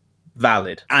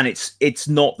valid, and it's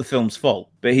not the film's fault.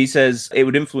 But he says it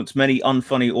would influence many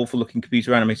unfunny, awful-looking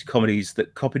computer animated comedies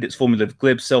that copied its formula of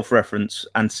glib self-reference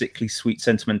and sickly sweet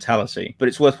sentimentality. But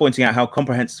it's worth pointing out how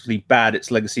comprehensively bad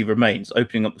its legacy remains,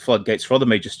 opening up the floodgates for other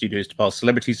major studios to pass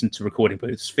celebrities into recording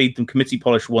booths, feed them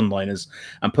committee-polished one-liners,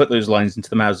 and put those lines into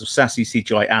the mouths of sassy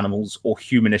CGI animals or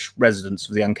humanish residents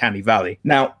of the uncanny valley.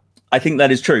 Now, I think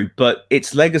that is true, but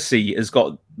its legacy has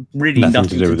got really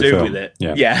nothing to do with it.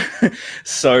 Yeah.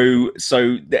 So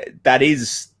that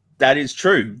is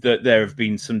true, that there have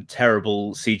been some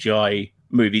terrible CGI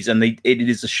movies, and it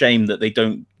is a shame that they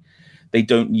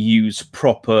don't use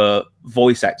proper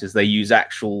voice actors. They use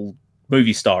actual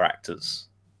movie star actors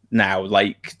now,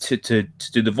 like to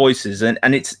do the voices, and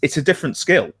it's a different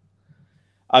skill.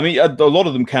 I mean, a lot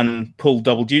of them can pull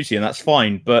double duty, and that's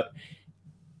fine, but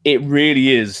it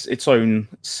really is its own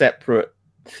separate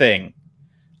thing.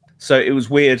 So it was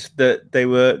weird that they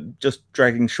were just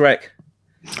dragging Shrek.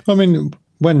 I mean,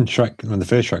 when the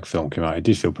first Shrek film came out, it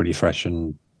did feel pretty fresh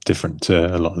and different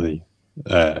to a lot of the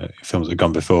films that had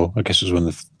gone before. I guess it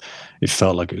was it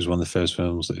felt like it was one of the first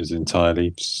films that was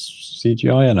entirely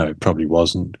CGI. I know it probably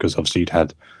wasn't, because obviously you'd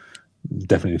had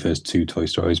definitely the first 2 Toy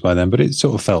Stories by then, but it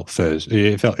sort of felt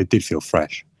it did feel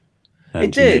fresh. And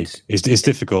it did. It's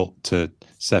difficult to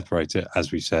separate it,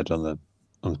 as we said on the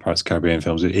Pirates of the Caribbean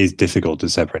films. It is difficult to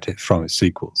separate it from its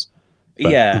sequels.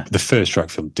 But the first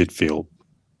Shrek film did feel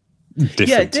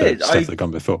different to stuff that had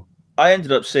gone before. I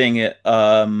ended up seeing it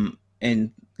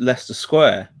in Leicester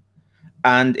Square,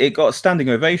 and it got a standing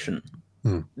ovation.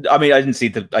 I mean, I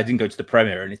didn't go to the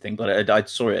premiere or anything, but I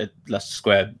saw it at Leicester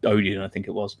Square Odeon, I think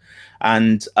it was,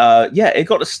 and it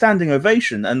got a standing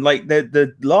ovation, and like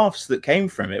the laughs that came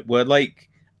from it were like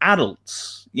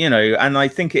adults, and I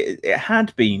think it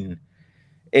had been,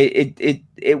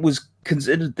 it was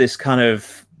considered this kind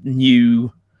of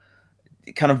new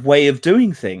kind of way of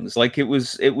doing things. Like it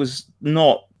was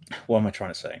not. What am I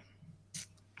trying to say?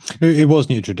 It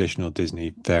wasn't your traditional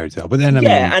Disney fairy tale, but then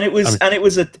and it was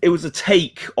a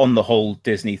take on the whole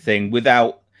Disney thing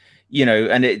without,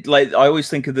 and it, like, I always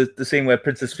think of the scene where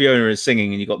Princess Fiona is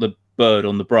singing and you got the bird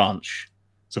on the branch,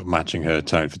 sort of matching her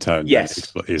tone for tone.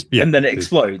 Yes, and then it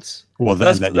explodes. Well,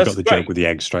 then you got the joke with the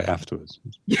egg straight afterwards.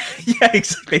 Yeah,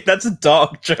 exactly. That's a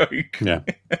dark joke. Yeah,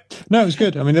 no, it was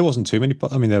good. I mean, there wasn't too many.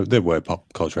 I mean, there were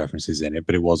pop culture references in it,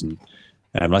 but it wasn't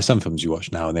like some films you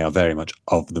watch now, and they are very much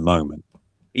of the moment.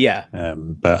 Yeah.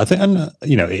 But I think, and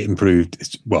it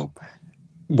improved. Well,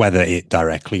 whether it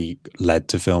directly led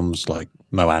to films like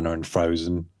Moana and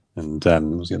Frozen and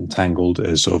was Entangled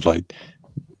as sort of like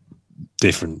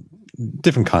different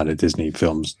kind of Disney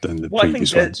films than the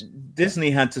previous ones.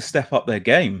 Disney had to step up their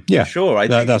game. Yeah, for sure. I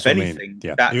think that's if anything,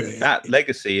 that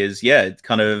legacy is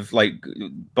kind of like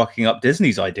bucking up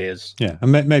Disney's ideas. Yeah,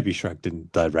 and maybe Shrek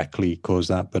didn't directly cause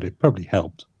that, but it probably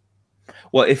helped.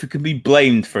 Well, if it can be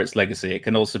blamed for its legacy, it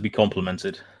can also be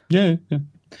complimented. Yeah.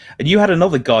 And you had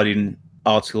another Guardian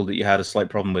article that you had a slight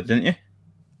problem with, didn't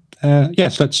you?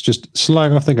 Yes, let's just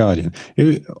slag off the Guardian.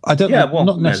 I'm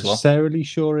not necessarily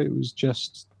sure it was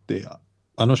just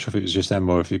I'm not sure if it was just them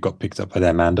or if it got picked up by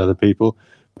them and other people.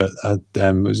 But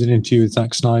was it an interview with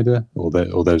Zack Snyder, or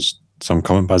there's some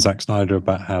comment by Zack Snyder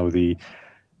about how the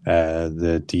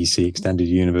DC extended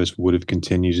universe would have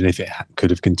continued, and if it could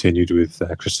have continued with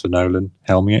Christopher Nolan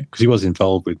helming it, because he was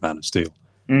involved with Man of Steel.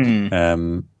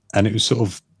 And it was sort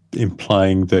of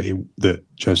implying that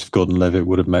Joseph Gordon-Levitt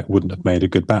wouldn't have made a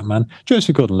good Batman.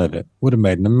 Joseph Gordon-Levitt would have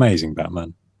made an amazing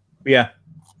Batman. Yeah,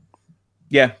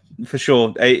 for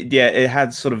sure. It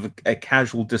had sort of a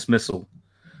casual dismissal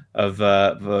of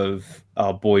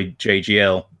our boy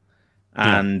JGL.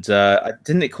 And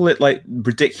didn't it call it like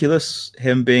ridiculous,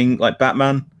 him being like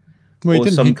Batman? Well,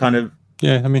 or some kind of...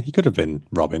 Yeah, I mean, he could have been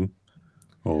Robin.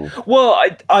 Well,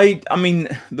 I mean,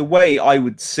 the way I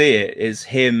would see it is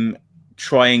him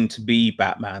trying to be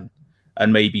Batman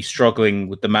and maybe struggling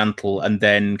with the mantle and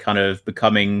then kind of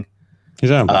becoming his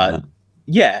own Batman.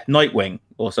 Nightwing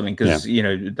or something, because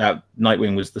that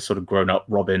Nightwing was the sort of grown-up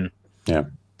Robin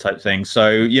type thing.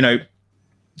 So, no,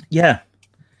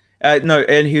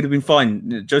 and he would have been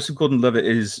fine. Joseph Gordon-Levitt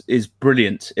is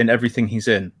brilliant in everything he's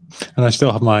in. And I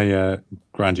still have my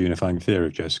grand unifying theory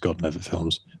of Joseph Gordon-Levitt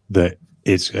films, that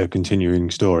it's a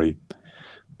continuing story,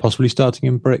 possibly starting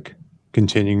in Brick,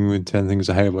 continuing with 10 Things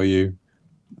I Hate About You,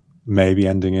 maybe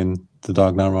ending in The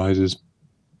Dark Knight Rises,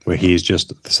 where he is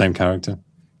just the same character.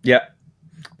 Yeah.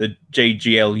 The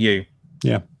JGLU.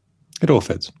 Yeah. It all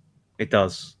fits. It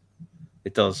does.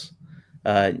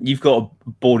 You've got a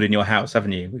board in your house,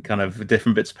 haven't you? With kind of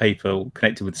different bits of paper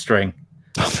connected with string.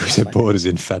 The board is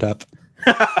in Fed Up.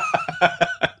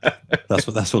 That's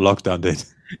what lockdown did.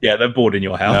 Yeah, they're bored in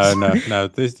your house. No.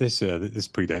 This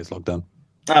predates lockdown.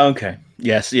 Oh, okay.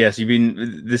 Yes. You've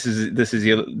been. This is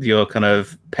your kind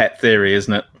of pet theory,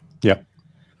 isn't it? Yeah.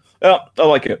 Oh, I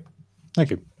like it.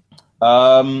 Thank you.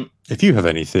 If you have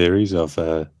any theories of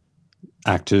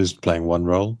actors playing one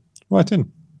role, write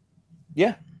in.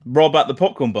 Yeah. Rob at the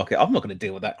popcorn bucket. I'm not going to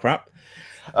deal with that crap.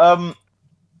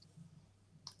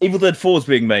 Evil Dead 4 is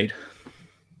being made.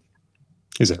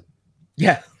 Is it?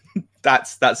 Yeah,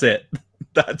 that's it.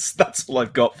 That's all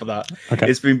I've got for that. Okay.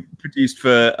 It's been produced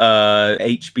for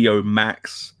HBO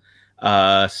Max.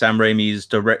 Sam Raimi is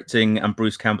directing and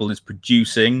Bruce Campbell is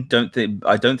producing.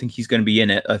 I don't think he's going to be in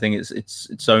it. I think it's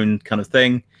its own kind of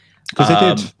thing.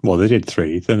 Because they did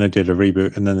 3, then they did a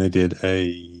reboot, and then they did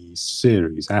a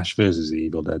series, Ash versus the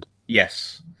Evil Dead.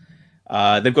 Yes.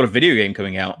 They've got a video game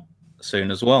coming out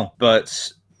soon as well.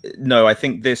 But no, I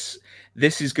think this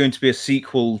this is going to be a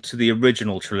sequel to the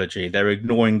original trilogy. They're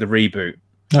ignoring the reboot.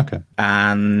 Okay.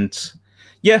 And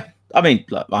yeah, I mean,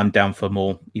 look, I'm down for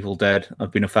more Evil Dead.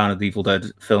 I've been a fan of the Evil Dead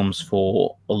films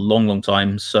for a long, long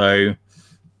time. So,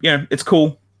 it's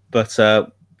cool. But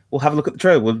we'll have a look at the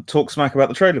trailer. We'll talk smack about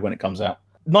the trailer when it comes out.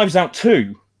 Knives Out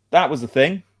 2. That was the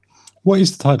thing. What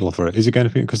is the title for it? Is it going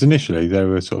to be... Because initially they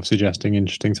were sort of suggesting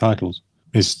interesting titles.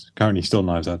 It's currently still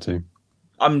Knives Out 2.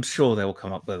 I'm sure they will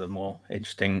come up with a more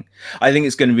interesting... I think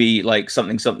it's going to be like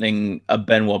something, a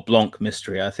Benoit Blanc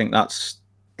mystery. I think that's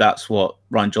what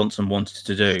Rian Johnson wanted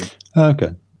to do.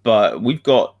 Okay. But we've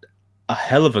got a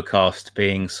hell of a cast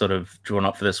being sort of drawn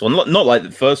up for this one. Not like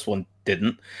the first one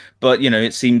didn't, but,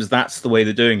 it seems that's the way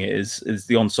they're doing it, is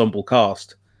the ensemble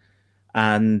cast.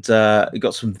 And we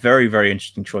got some very, very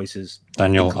interesting choices.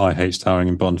 Daniel, I hate starring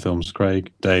in Bond films.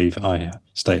 Craig. Dave, I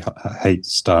hate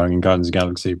starring in Guardians of the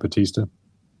Galaxy. Batista.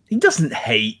 He doesn't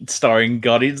hate starring in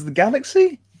Guardians of the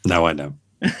Galaxy. No, I know.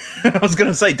 I was going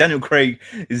to say Daniel Craig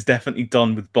is definitely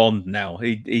done with Bond now.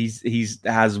 He's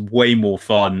has way more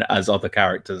fun as other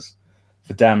characters,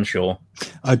 for damn sure.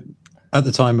 At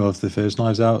the time of the first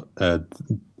Knives Out,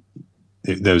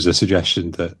 there was a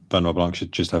suggestion that Benoit Blanc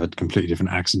should just have a completely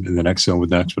different accent in the next film with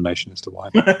no explanation as to why.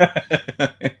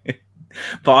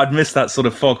 But I'd miss that sort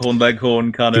of foghorn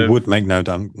leghorn kind of... It would make no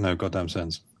goddamn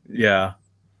sense. Yeah.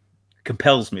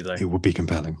 Compels me, though. It would be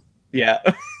compelling. Yeah.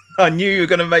 I knew you were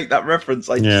going to make that reference.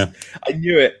 I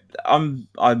knew it.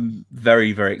 I'm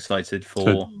very, very excited for...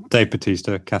 So Dave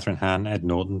Bautista, Catherine Hahn, Ed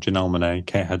Norton, Janelle Monáe,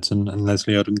 Kate Hudson, and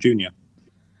Leslie Odom Jr.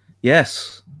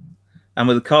 Yes. And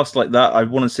with a cast like that, I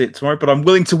want to see it tomorrow, but I'm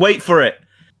willing to wait for it.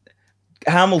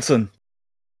 Hamilton.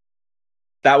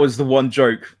 That was the one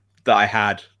joke that I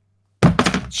had.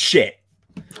 Shit.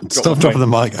 Stop dropping the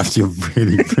mic after your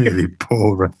really, really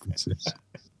poor references.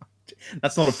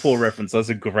 That's not a poor reference. That's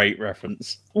a great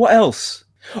reference. What else?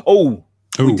 Oh,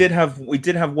 Ooh. we did have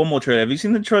one more trailer. Have you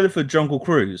seen the trailer for Jungle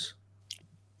Cruise?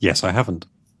 Yes, I haven't.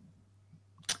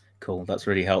 Cool. That's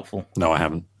really helpful. No, I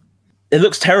haven't. It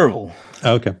looks terrible.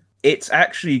 Okay. It's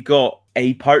actually got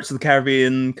a Pirates of the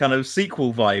Caribbean kind of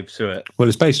sequel vibe to it. Well,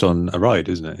 it's based on a ride,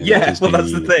 isn't it? Yeah, well,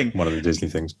 that's the thing. One of the Disney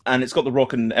things. And it's got The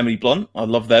Rock and Emily Blunt. I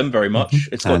love them very much.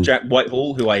 Mm-hmm. It's got Jack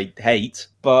Whitehall, who I hate,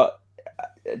 but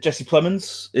Jesse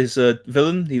Plemons is a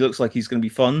villain. He looks like he's going to be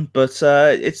fun, but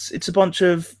it's a bunch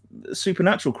of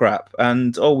supernatural crap.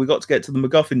 And we got to get to the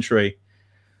MacGuffin tree,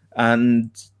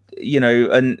 and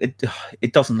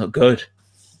it doesn't look good.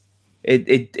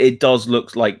 It does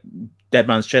look like Dead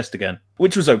Man's Chest again,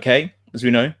 which was okay, as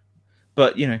we know,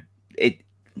 but it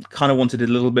kind of wanted a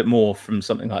little bit more from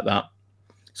something like that.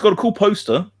 It's got a cool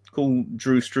poster, cool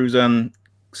Drew Struzan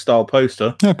style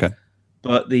poster. Okay.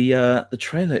 But the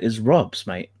trailer is rubs,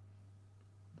 mate.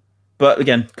 But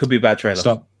again, could be a bad trailer.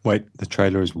 Stop. Wait, the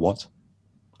trailer is what?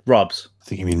 Rubs. I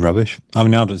think you mean rubbish. I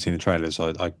mean, I haven't seen the trailer,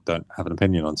 so I don't have an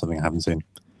opinion on something I haven't seen.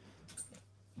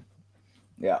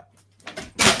 Yeah.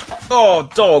 Oh,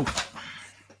 dog.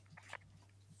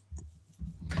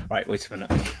 Right, wait a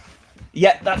minute.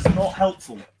 Yeah, that's not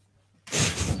helpful.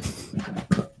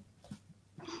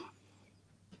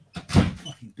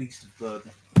 Fucking beast of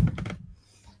burden.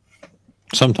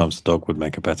 Sometimes the dog would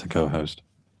make a better co-host.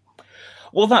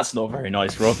 Well, that's not very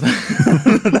nice, Rob.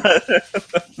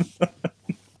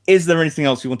 Is there anything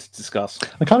else you want to discuss?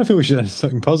 I kind of feel we should have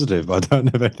something positive, but I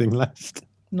don't have anything left.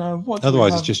 No, what?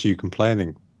 Otherwise, it's just you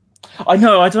complaining. I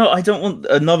know. I don't want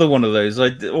another one of those. I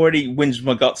already whinged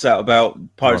my guts out about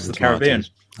Pirates of the Caribbean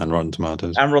and Rotten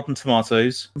Tomatoes. And Rotten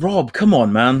Tomatoes. Rob, come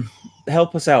on, man,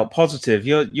 help us out. Positive.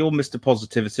 You're Mr.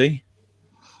 Positivity.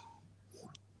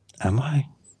 Am I?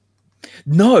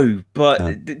 No,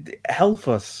 but help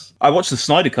us. I watched the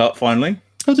Snyder Cut finally.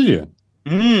 Oh, did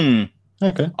you?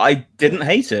 Okay. I didn't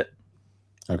hate it.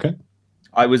 Okay.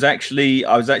 I was actually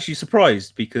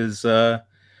surprised because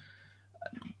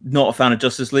not a fan of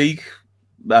Justice League.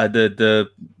 The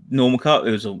normal cut,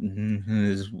 it was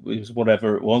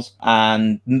whatever it was,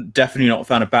 and definitely not a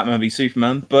fan of Batman v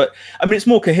Superman. But I mean, it's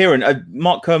more coherent.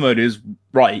 Mark Kermode is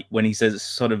right when he says it's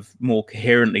sort of more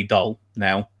coherently dull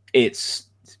now. It's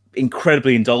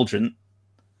incredibly indulgent,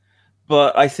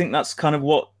 but I think that's kind of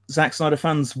what Zack Snyder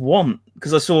fans want,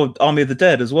 because I saw Army of the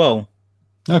Dead as well.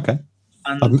 Okay.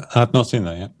 And I've not seen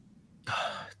that yet.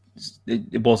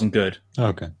 It wasn't good.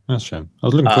 Okay, that's a shame. I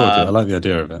was looking forward to it. I like the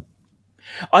idea of it.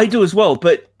 I do as well,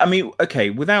 but I mean, okay,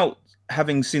 without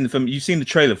having seen the film, you've seen the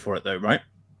trailer for it though, right?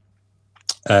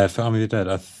 For Army of the Dead,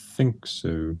 I think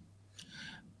so.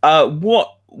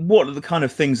 What are the kind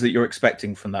of things that you're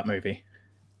expecting from that movie?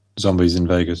 Zombies in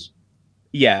Vegas.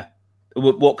 Yeah.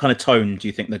 What kind of tone do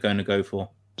you think they're going to go for?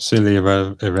 Silly,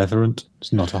 irreverent.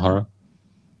 It's not a horror.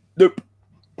 Nope.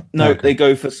 No, Okay. they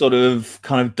go for sort of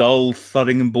kind of dull,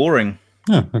 thudding, and boring.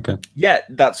 Oh, okay. Yeah,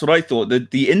 that's what I thought.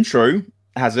 The intro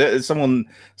has it. Someone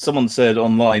said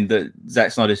online that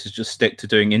Zack Snyder should just stick to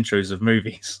doing intros of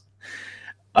movies.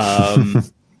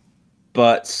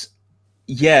 But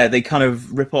yeah, they kind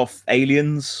of rip off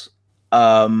Aliens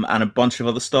and a bunch of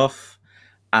other stuff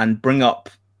and bring up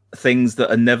things that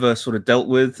are never sort of dealt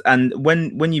with. And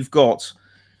when you've got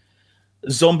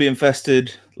zombie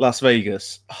infested Las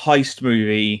Vegas, heist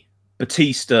movie,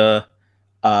 Batista,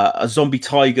 a zombie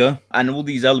tiger, and all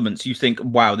these elements, you think,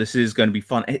 wow, this is going to be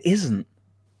fun. It isn't.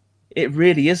 It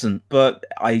really isn't. But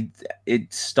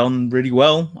it's done really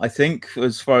well, I think,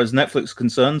 as far as Netflix is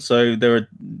concerned. So there are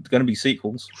going to be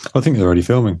sequels. I think they're already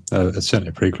filming. It's certainly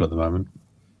a prequel at the moment.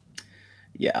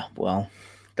 Yeah, well,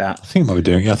 I think what we're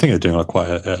doing. I think they're doing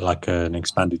like an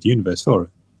expanded universe for it.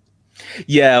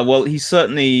 Yeah, well, he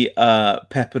certainly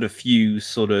peppered a few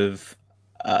sort of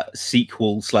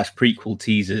sequel / prequel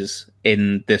teasers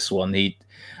in this one.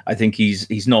 I think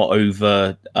he's not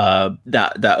over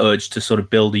that urge to sort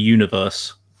of build a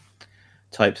universe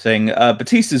type thing.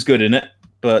 Batista's good in it,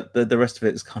 but the rest of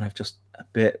it is kind of just a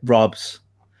bit rubs.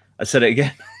 I said it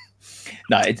again.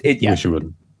 No, yeah. Wish you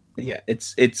wouldn't. Yeah,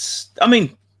 it's. I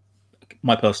mean,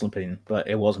 my personal opinion, but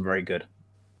it wasn't very good.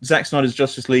 Zack Snyder's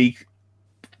Justice League,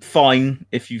 fine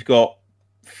if you've got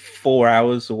 4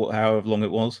 hours or however long it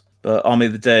was. But Army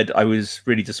of the Dead, I was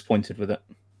really disappointed with it.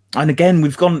 And again,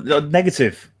 we've gone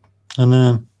negative. I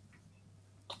know.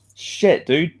 Shit,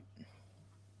 dude.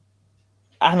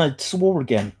 And I swore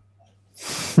again.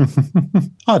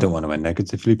 I don't want to end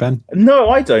negatively, Ben. No,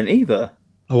 I don't either.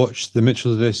 I watched The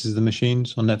Mitchells versus the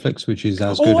Machines on Netflix, which is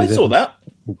as good I as saw everyone... that.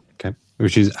 Okay.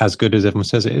 Which is as good as everyone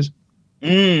says it is.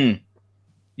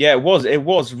 Yeah, it was. It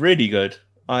was really good.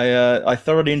 I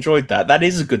thoroughly enjoyed that. That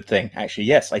is a good thing, actually.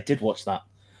 Yes, I did watch that.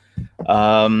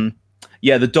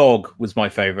 Yeah, the dog was my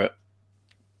favorite.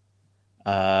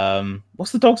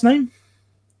 What's the dog's name?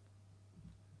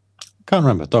 Can't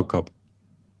remember. Dog Cop.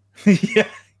 Yeah,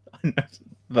 I know.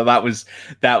 But that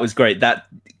was great. That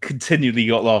continually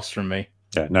got lost from me.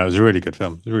 Yeah, no, it was a really good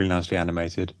film. It was really nicely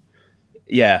animated.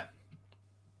 Yeah,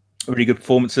 really good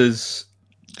performances.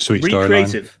 Sweet Really storyline.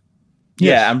 creative.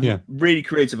 Yes, Yeah, really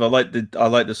creative. I like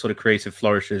the sort of creative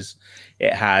flourishes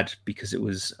it had because it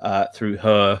was through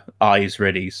her eyes,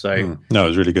 really. So No, it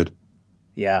was really good.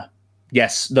 yeah,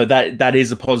 yes, no, that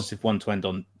is a positive one to end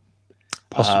on.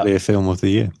 Possibly a film of the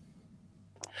year.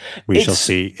 We shall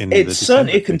see in the It's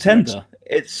certainly a December contender.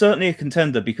 It's certainly a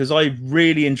contender because I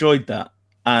really enjoyed that,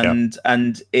 and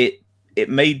it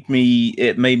made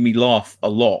me laugh a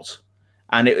lot,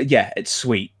 and it's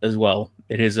sweet as well.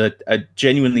 It is a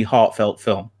genuinely heartfelt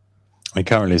film. I mean,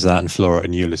 currently is that and Flora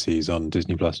and Ulysses on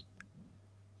Disney Plus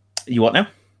You what now?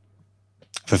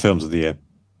 for films of the year.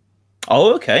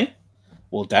 Oh, okay.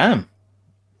 Well, damn.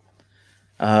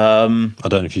 I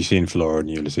don't know if you've seen Flora and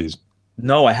Ulysses.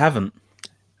 No, I haven't.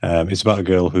 It's about a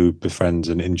girl who befriends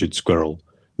an injured squirrel,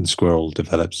 and the squirrel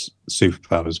develops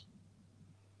superpowers.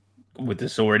 Well,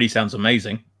 this already sounds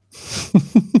amazing.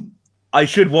 I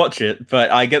should watch it,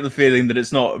 but I get the feeling that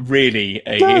it's not really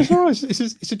a. No, it's all right.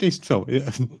 It's a decent film.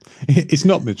 It's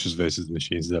not Mitchell's versus the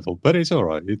Machines level, but it's all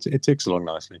right. It ticks along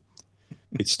nicely.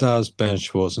 It stars Ben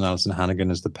Schwartz and Alison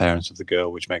Hannigan as the parents of the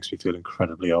girl, which makes me feel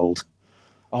incredibly old.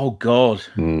 Oh God!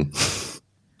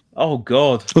 Oh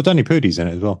God! Well, Danny Pudi's in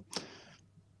it as well.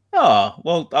 Ah,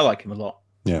 well, I like him a lot.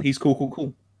 Yeah, he's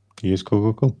cool. He is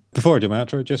cool. Before I do my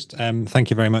outro, just thank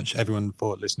you very much, everyone,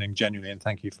 for listening genuinely, and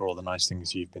thank you for all the nice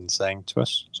things you've been saying to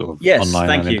us, sort of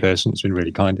online and in person. It's been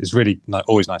really kind. It's really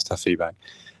always nice to have feedback.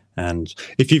 And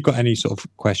if you've got any sort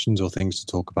of questions or things to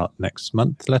talk about next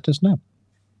month, let us know.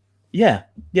 Yeah,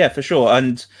 for sure.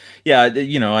 And yeah,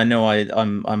 I know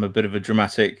I'm a bit of a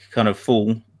dramatic kind of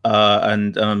fool,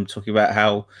 and I'm talking about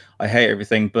how I hate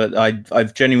everything, but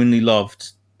I've genuinely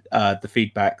loved the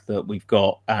feedback that we've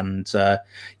got, and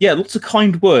lots of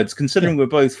kind words, considering we're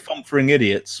both fumfering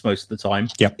idiots most of the time.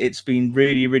 Yep. It's been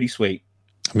really, really sweet.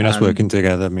 I mean, us working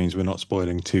together means we're not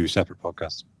spoiling two separate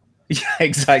podcasts. Yeah,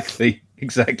 exactly.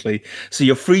 So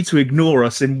you're free to ignore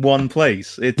us in one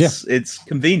place. It's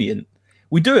convenient.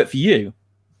 We do it for you.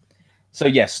 So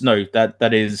yes, no,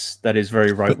 that is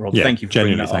very right, Rob. Thank you for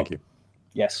bringing that up. Thank you.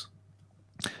 Yes.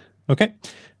 Okay.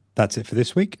 That's it for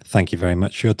this week. Thank you very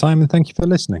much for your time and thank you for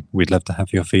listening. We'd love to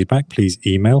have your feedback. Please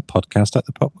email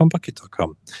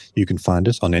podcast@thepopcornbucket.com. You can find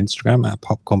us on Instagram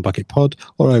 @popcornbucketpod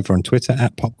or over on Twitter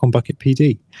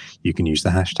 @popcornbucketpd. You can use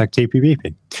the hashtag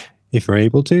TPBP. If you're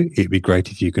able to, it'd be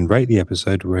great if you can rate the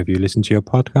episode wherever you listen to your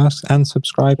podcasts and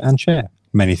subscribe and share.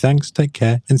 Many thanks, take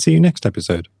care, and see you next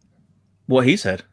episode. What he said.